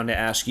written down to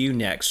ask you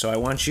next, so I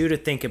want you to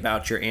think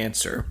about your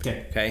answer.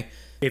 Okay?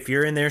 If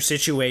you're in their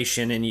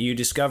situation and you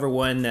discover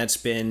one that's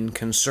been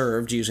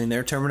conserved, using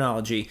their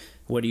terminology,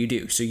 what do you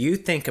do? So you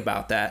think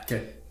about that.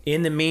 Okay.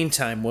 In the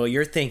meantime, while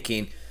you're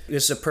thinking,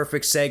 this is a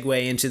perfect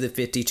segue into the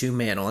 52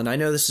 Mantle. And I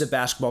know this is a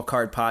basketball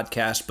card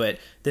podcast, but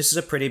this is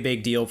a pretty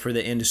big deal for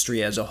the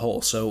industry as a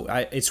whole, so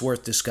it's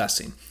worth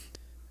discussing.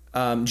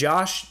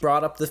 Josh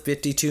brought up the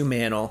 52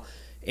 Mantle,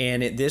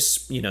 and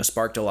this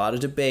sparked a lot of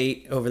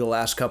debate over the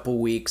last couple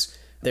weeks.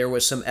 There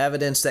was some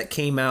evidence that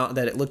came out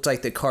that it looked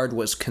like the card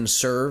was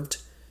conserved,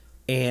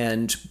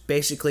 and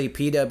basically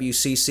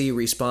PWCC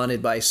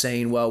responded by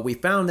saying, well, we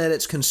found that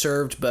it's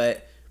conserved,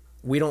 but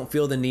we don't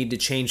feel the need to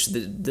change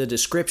the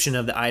description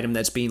of the item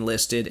that's being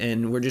listed,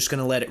 and we're just going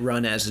to let it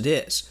run as it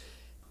is.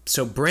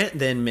 So Brent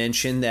then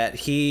mentioned that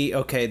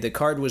the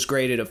card was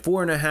graded a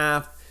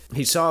 4.5.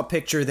 He saw a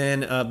picture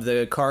then of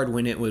the card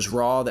when it was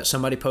raw that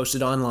somebody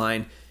posted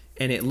online,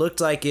 and it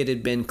looked like it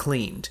had been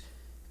cleaned.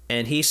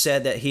 And he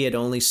said that he had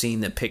only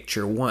seen the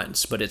picture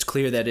once, but it's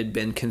clear that it had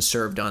been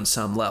conserved on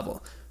some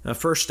level. Now,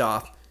 first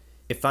off,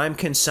 if I'm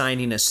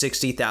consigning a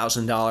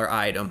 $60,000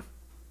 item,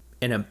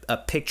 and a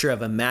picture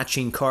of a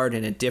matching card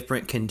in a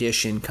different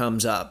condition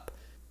comes up,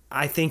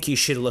 I think you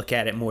should look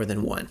at it more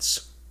than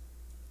once.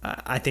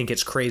 I think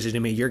it's crazy to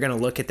me. You're going to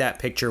look at that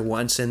picture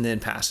once and then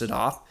pass it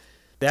off.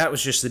 That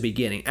was just the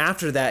beginning.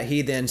 After that,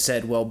 he then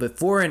said, well,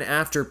 before and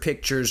after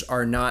pictures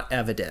are not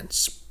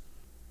evidence.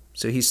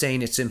 So he's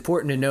saying it's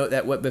important to note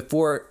that what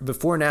before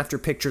and after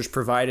pictures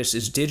provide us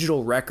is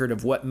digital record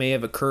of what may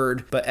have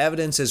occurred, but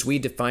evidence as we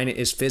define it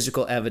is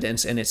physical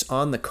evidence, and it's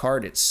on the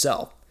card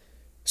itself.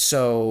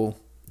 So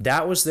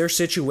that was their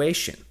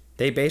situation.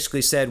 They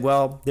basically said,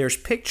 well, there's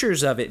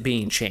pictures of it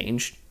being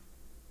changed,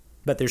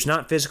 but there's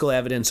not physical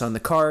evidence on the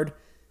card.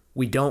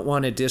 We don't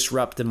want to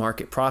disrupt the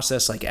market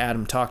process like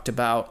Adam talked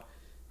about.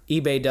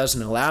 eBay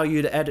doesn't allow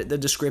you to edit the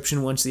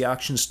description once the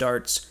auction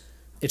starts.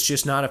 It's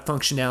just not a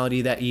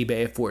functionality that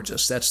eBay affords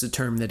us. That's the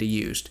term that he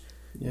used.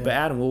 Yeah. But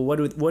Adam, well,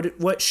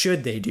 what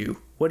should they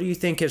do? What do you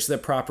think is the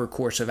proper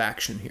course of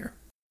action here?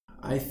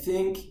 I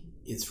think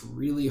it's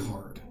really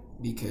hard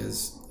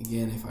because,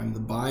 again, if I'm the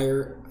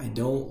buyer, I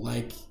don't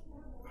like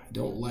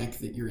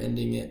that you're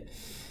ending it.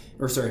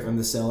 Or sorry, if I'm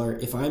the seller.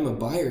 If I'm a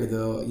buyer,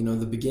 though,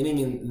 the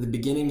beginning and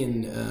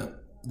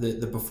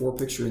the before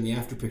picture and the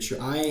after picture,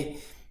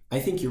 I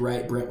think you're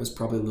right. Brent was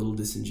probably a little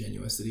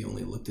disingenuous that he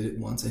only looked at it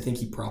once. I think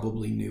he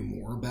probably knew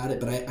more about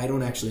it, but I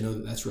don't actually know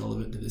that that's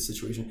relevant to this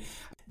situation.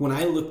 When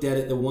I looked at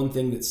it, the one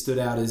thing that stood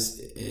out is,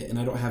 and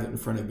I don't have it in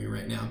front of me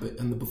right now, but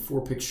on the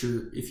before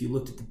picture, if you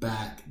looked at the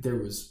back, there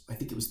was, I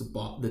think it was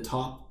the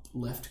top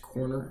left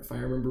corner, if I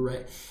remember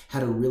right,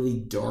 had a really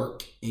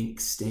dark ink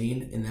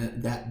stain,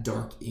 and that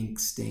dark ink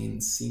stain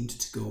seemed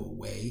to go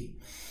away.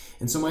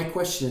 And so my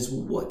question is,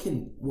 well, what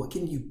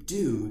can you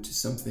do to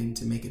something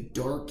to make a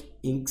dark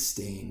ink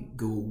stain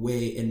go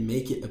away and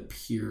make it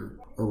appear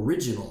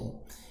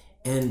original?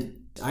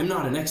 And I'm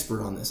not an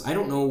expert on this. I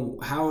don't know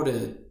how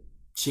to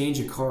change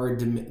a card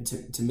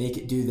to make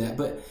it do that.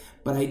 But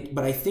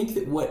I think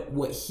that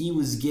what he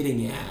was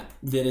getting at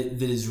that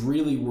is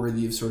really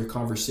worthy of sort of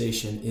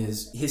conversation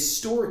is,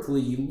 historically,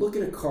 you look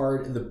at a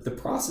card, the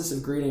process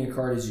of grading a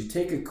card is you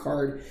take a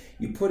card,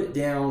 you put it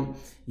down,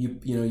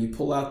 you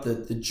pull out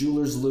the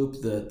jeweler's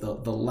loop,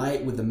 the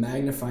light with the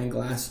magnifying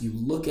glass, you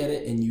look at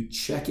it and you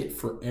check it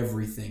for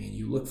everything, and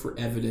you look for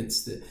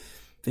evidence that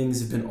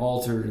things have been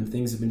altered and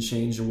things have been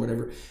changed or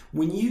whatever.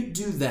 When you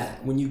do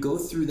that, when you go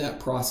through that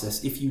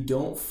process, if you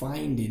don't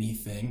find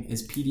anything,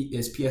 as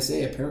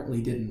PSA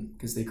apparently didn't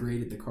because they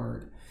graded the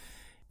card,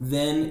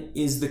 then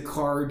is the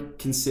card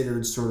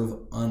considered sort of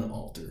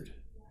unaltered?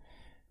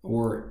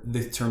 Or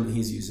the term that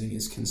he's using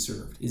is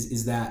conserved.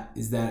 Is that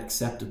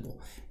acceptable?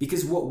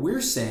 Because what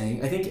we're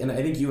saying, I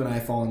think you and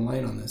I fall in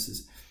line on this,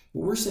 is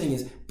what we're saying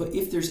is, but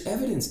if there's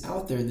evidence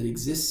out there that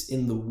exists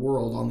in the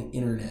world, on the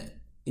internet,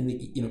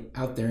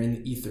 out there in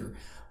the ether,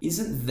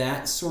 isn't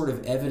that sort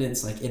of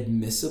evidence like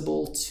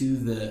admissible to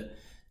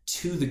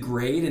the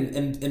grade?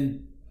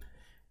 And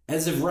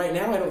as of right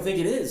now, I don't think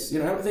it is. I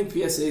don't think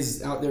PSA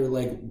is out there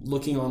like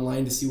looking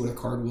online to see what a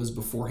card was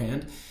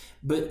beforehand.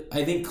 But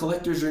I think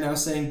collectors are now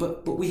saying,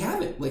 but we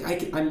have it.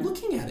 Like I'm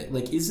looking at it.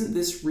 Like, isn't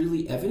this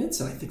really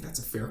evidence? And I think that's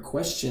a fair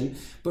question.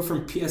 But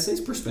from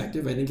PSA's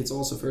perspective, I think it's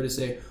also fair to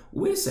say,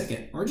 wait a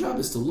second, our job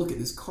is to look at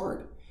this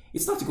card.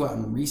 It's not to go out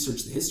and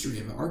research the history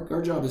of it.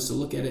 Our job is to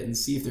look at it and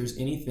see if there's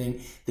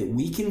anything that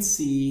we can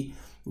see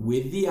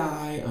with the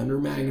eye under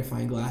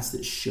magnifying glass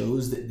that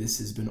shows that this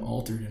has been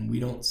altered, and we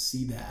don't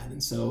see that.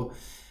 And so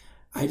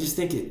I just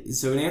think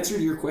so in answer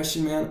to your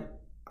question, man,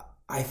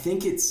 I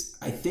think it's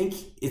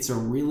a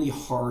really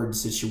hard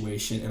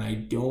situation, and I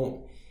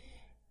don't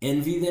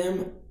envy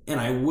them. And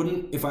I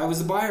wouldn't, if I was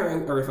the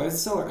buyer or if I was the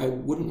seller, I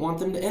wouldn't want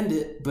them to end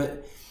it.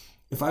 But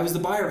if I was the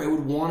buyer, I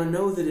would want to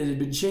know that it had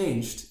been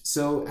changed.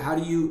 So how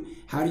do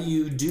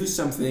you do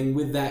something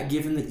with that,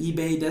 given that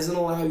eBay doesn't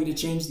allow you to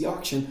change the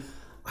auction?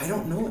 I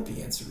don't know what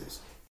the answer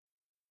is.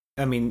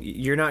 I mean,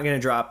 you're not going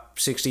to drop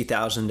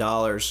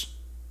 $60,000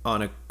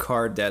 on a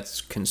card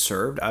that's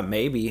conserved.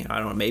 Maybe. I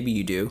don't know. Maybe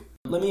you do.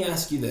 Let me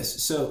ask you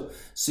this. So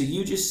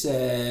you just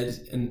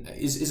said, and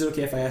is it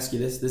okay if I ask you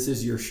this? This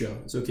is your show.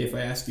 It's okay if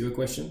I ask you a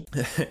question?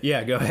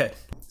 Yeah, go ahead.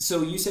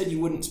 So you said you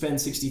wouldn't spend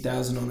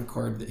 $60,000 on a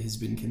card that has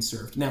been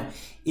conserved. Now,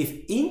 if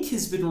ink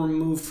has been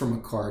removed from a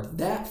card,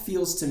 that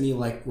feels to me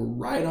like we're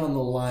right on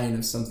the line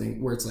of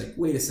something where it's like,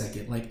 wait a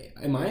second, like,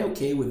 am I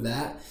okay with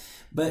that?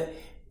 But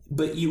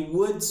you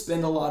would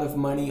spend a lot of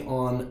money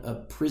on a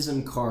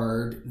Prism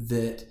card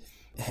that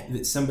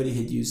somebody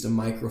had used a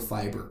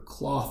microfiber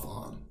cloth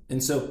on.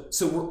 And so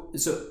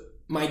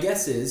my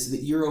guess is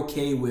that you're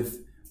okay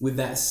with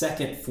that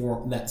second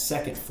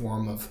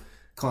form of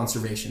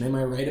conservation. Am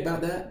I right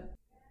about that?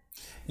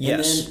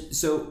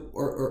 Yes.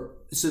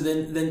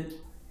 And then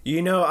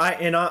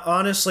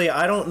honestly,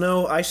 I don't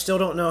know. I still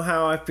don't know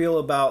how I feel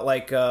about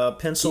like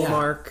pencil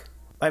mark.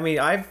 I mean,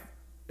 I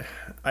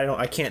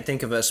can't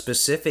think of a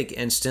specific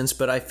instance,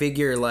 but I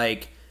figure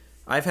like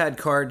I've had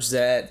cards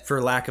that,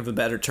 for lack of a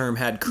better term,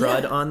 had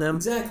crud on them.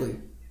 Exactly.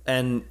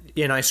 And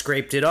I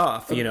scraped it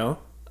off,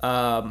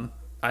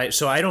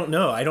 So I don't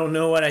know. I don't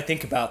know what I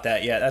think about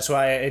that yet. That's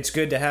why it's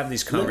good to have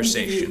these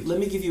conversations. Let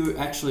me give you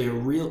actually a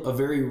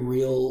very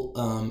real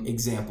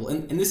example.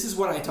 And this is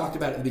what I talked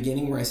about at the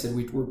beginning, where I said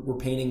we're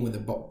painting with a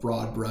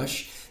broad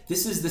brush.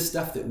 This is the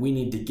stuff that we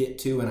need to get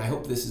to, and I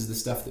hope this is the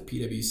stuff that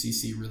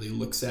PWCC really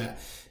looks at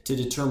to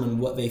determine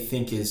what they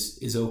think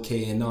is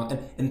okay and not.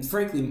 And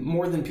frankly,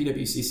 more than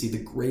PWCC, the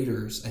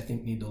graders, I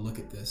think, need to look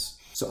at this.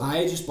 So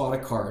I just bought a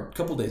card a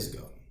couple days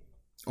ago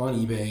on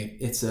eBay.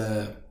 It's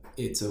a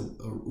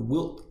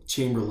Wilt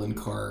Chamberlain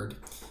card.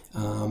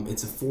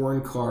 It's a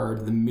foreign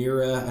card, the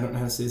Mira, I don't know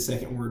how to say the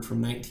second word,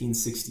 from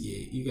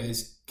 1968. You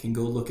guys can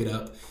go look it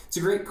up. It's a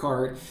great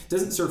card. It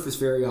doesn't surface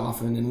very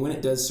often, and when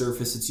it does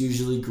surface, it's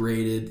usually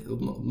graded.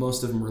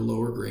 Most of them are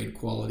lower grade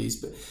qualities,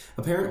 but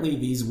apparently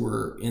these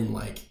were in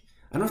I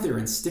don't know if they were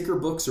in sticker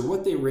books or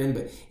what they were in,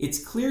 but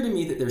it's clear to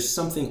me that there's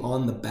something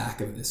on the back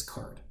of this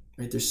card,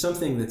 right? There's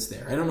something that's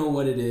there. I don't know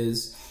what it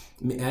is.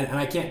 And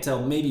I can't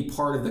tell, maybe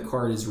part of the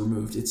card is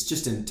removed. It's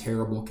just in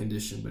terrible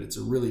condition, but it's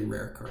a really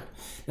rare card.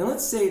 Now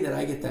let's say that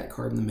I get that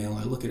card in the mail,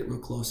 I look at it real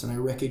close, and I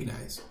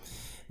recognize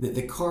that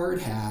the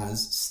card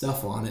has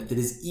stuff on it that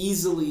is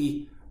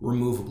easily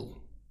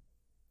removable.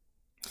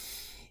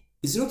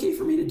 Is it okay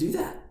for me to do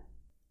that?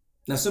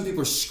 Now some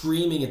people are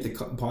screaming at the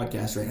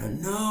podcast right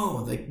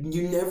now, no,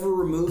 you never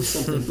remove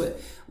something, but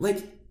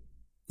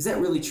is that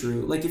really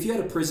true? If you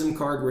had a Prism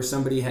card where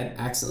somebody had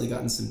accidentally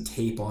gotten some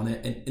tape on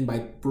it, and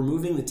by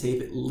removing the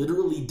tape, it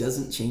literally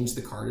doesn't change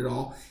the card at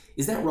all.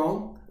 Is that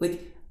wrong? I'm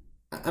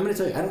going to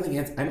tell you, I don't think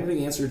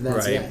the answer to that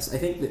is yes. I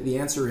think that the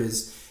answer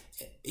is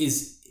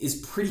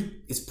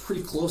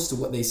pretty close to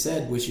what they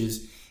said, which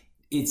is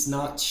it's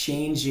not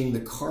changing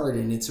the card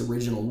in its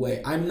original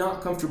way. I'm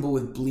not comfortable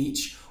with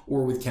bleach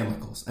or with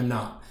chemicals. I'm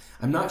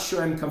not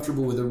sure I'm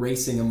comfortable with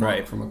erasing a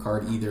mark from a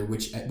card either,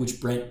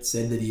 which Brent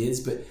said that he is,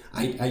 but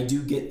I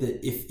do get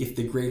that if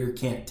the grader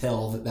can't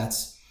tell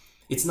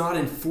it's not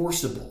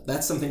enforceable.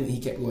 That's something that he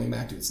kept going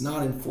back to. It's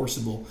not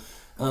enforceable.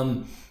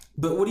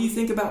 But what do you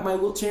think about my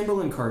Wilt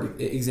Chamberlain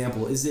card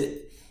example? Is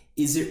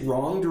it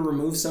wrong to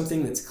remove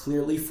something that's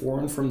clearly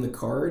foreign from the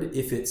card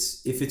if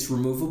it's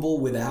removable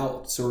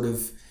without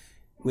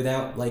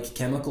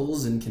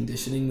chemicals and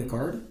conditioning the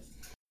card?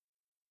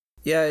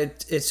 Yeah,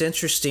 it's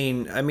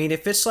interesting. I mean,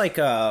 if it's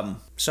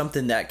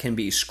something that can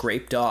be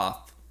scraped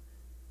off,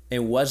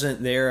 it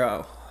wasn't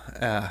there.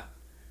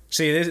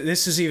 See,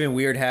 this is even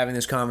weird having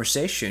this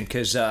conversation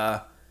because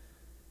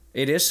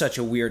it is such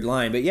a weird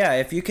line. But yeah,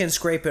 if you can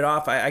scrape it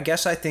off, I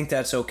guess I think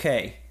that's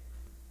okay.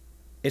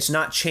 It's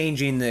not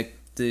changing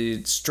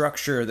the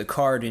structure of the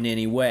card in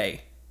any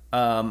way.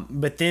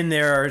 But then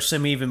there are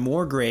some even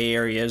more gray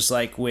areas,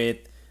 like with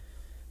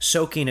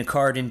soaking a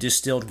card in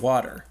distilled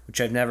water, which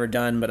I've never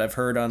done, but I've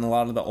heard on a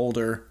lot of the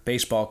older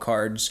baseball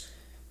cards,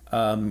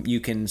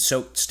 you can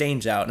soak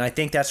stains out. And I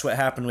think that's what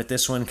happened with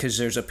this one, because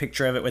there's a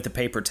picture of it with a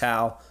paper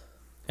towel,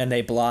 and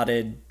they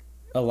blotted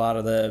a lot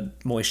of the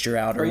moisture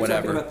out or whatever. Are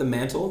you talking about the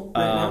mantle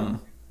right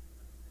now?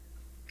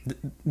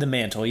 The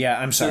mantle, yeah.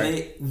 I'm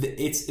sorry. So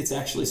it's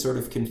actually sort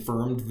of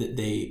confirmed that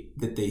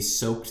they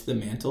soaked the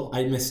mantle.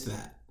 I missed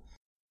that.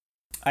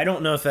 I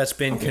don't know if that's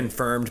been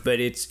confirmed, but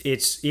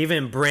it's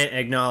even Brent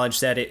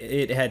acknowledged that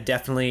it had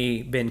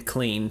definitely been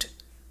cleaned.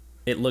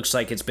 It looks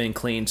like it's been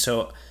cleaned.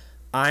 So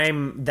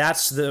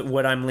that's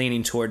what I'm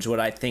leaning towards, what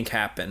I think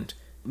happened.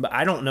 But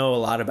I don't know a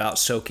lot about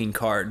soaking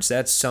cards.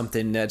 That's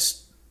something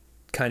that's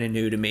kind of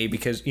new to me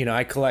because,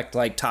 I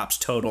collect Topps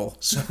Total,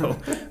 so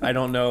I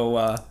don't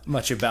know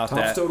much about that.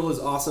 Topps Total is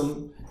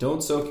awesome.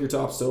 Don't soak your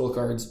Topps Total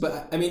cards.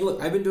 But I mean,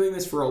 look, I've been doing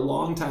this for a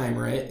long time,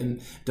 right?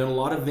 And done a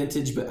lot of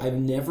vintage, but I've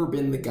never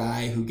been the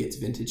guy who gets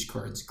vintage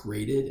cards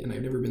graded, and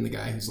I've never been the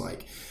guy who's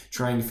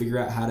trying to figure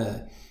out how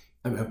to.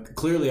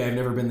 Clearly, I've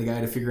never been the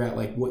guy to figure out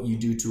what you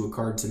do to a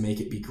card to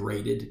make it be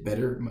graded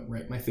better.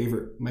 Right, my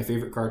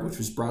favorite card, which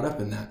was brought up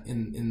in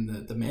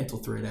the mantle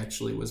thread,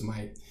 actually was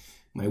my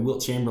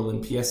Wilt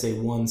Chamberlain PSA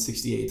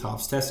 168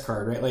 Topps test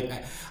card,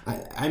 right?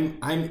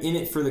 I'm in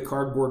it for the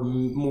cardboard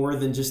more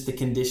than just the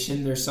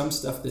condition. There's some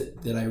stuff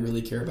that I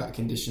really care about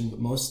condition, but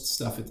most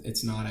stuff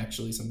it's not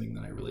actually something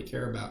that I really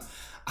care about.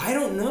 I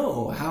don't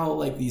know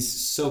how these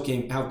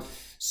soaking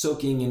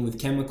in with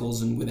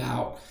chemicals and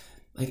without.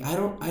 I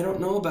don't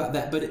know about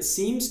that, but it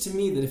seems to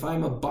me that if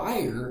I'm a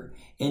buyer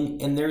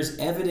and there's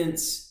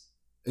evidence,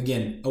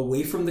 again,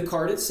 away from the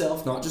card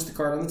itself, not just the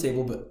card on the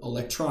table, but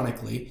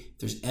electronically,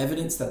 there's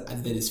evidence that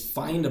is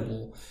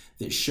findable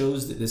that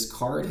shows that this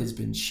card has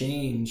been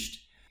changed.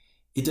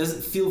 It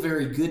doesn't feel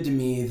very good to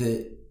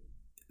me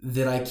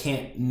that I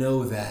can't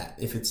know that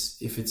if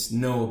it's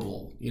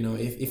knowable.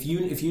 If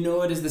you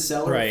know it as the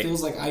seller, right. It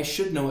feels like I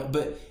should know it.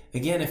 But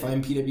again, if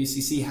I'm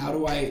PWCC, how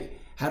do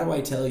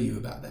I tell you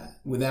about that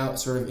without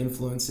sort of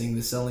influencing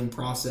the selling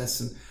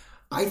process? And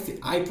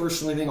I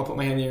personally think, I'll put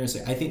my hand in the air and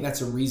say, I think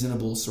that's a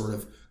reasonable sort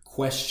of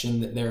question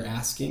that they're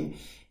asking,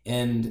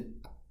 and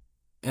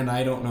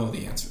I don't know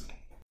the answer.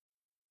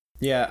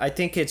 Yeah, I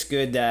think it's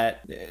good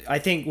that, I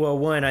think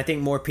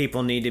more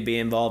people need to be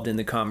involved in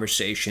the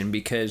conversation,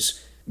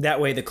 because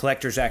that way the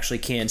collectors actually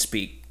can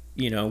speak.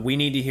 We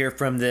need to hear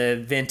from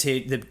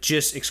the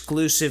just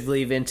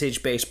exclusively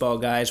vintage baseball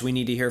guys. We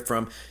need to hear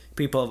from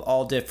people of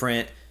all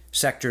different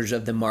sectors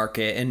of the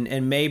market,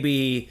 and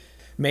maybe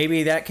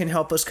that can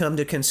help us come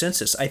to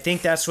consensus. I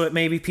think that's what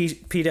maybe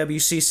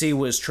PWCC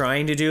was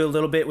trying to do a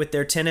little bit with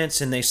their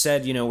tenants, and they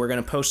said, we're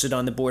going to post it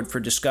on the board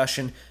for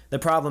discussion. The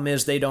problem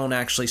is they don't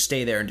actually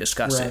stay there and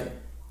discuss it.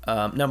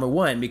 Number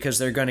one, because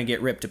they're going to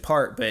get ripped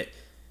apart, but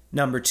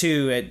number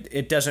two,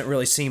 it doesn't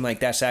really seem like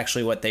that's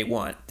actually what they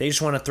want. They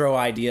just want to throw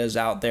ideas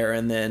out there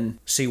and then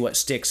see what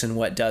sticks and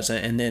what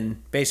doesn't. And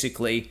then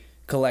basically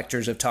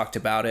collectors have talked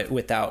about it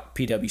without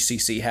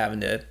PWCC having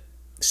to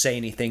say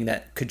anything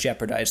that could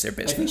jeopardize their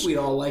business. I think we'd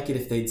all like it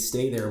if they'd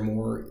stay there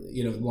more,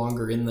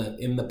 longer in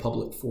the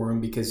public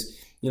forum, because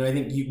I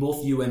think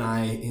both you and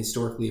I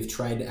historically have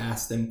tried to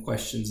ask them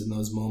questions in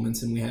those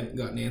moments and we haven't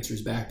gotten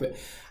answers back. But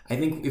I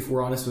think if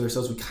we're honest with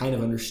ourselves, we kind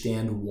of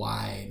understand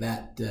why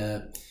that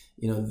the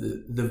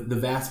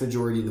vast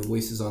majority of the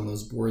voices on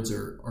those boards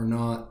are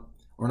not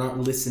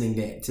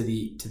listening to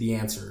the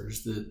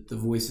answers. The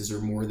voices are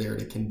more there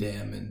to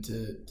condemn and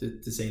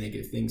to say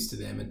negative things to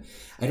them. And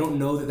I don't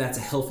know that that's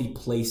a healthy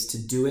place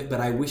to do it, but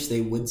I wish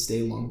they would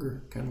stay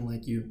longer, kind of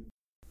like you.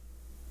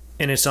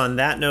 And it's on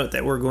that note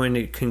that we're going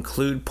to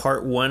conclude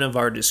part one of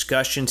our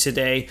discussion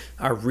today.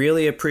 I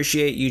really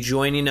appreciate you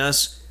joining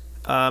us.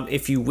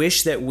 If you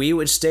wish that we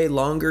would stay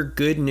longer,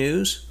 good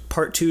news.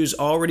 Part two is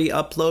already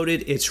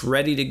uploaded. It's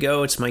ready to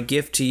go. It's my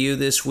gift to you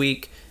this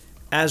week.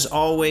 As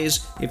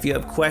always, if you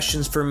have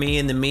questions for me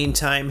in the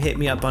meantime, hit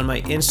me up on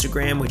my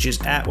Instagram, which is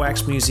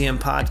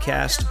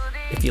 @WaxMuseumPodcast.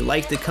 If you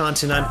like the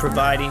content I'm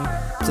providing,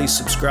 please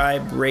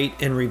subscribe, rate,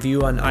 and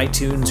review on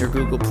iTunes or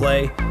Google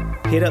Play.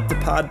 Hit up the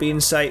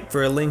Podbean site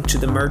for a link to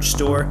the merch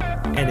store.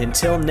 And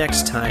until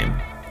next time,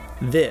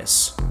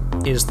 this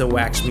is the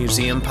Wax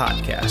Museum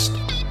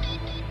Podcast.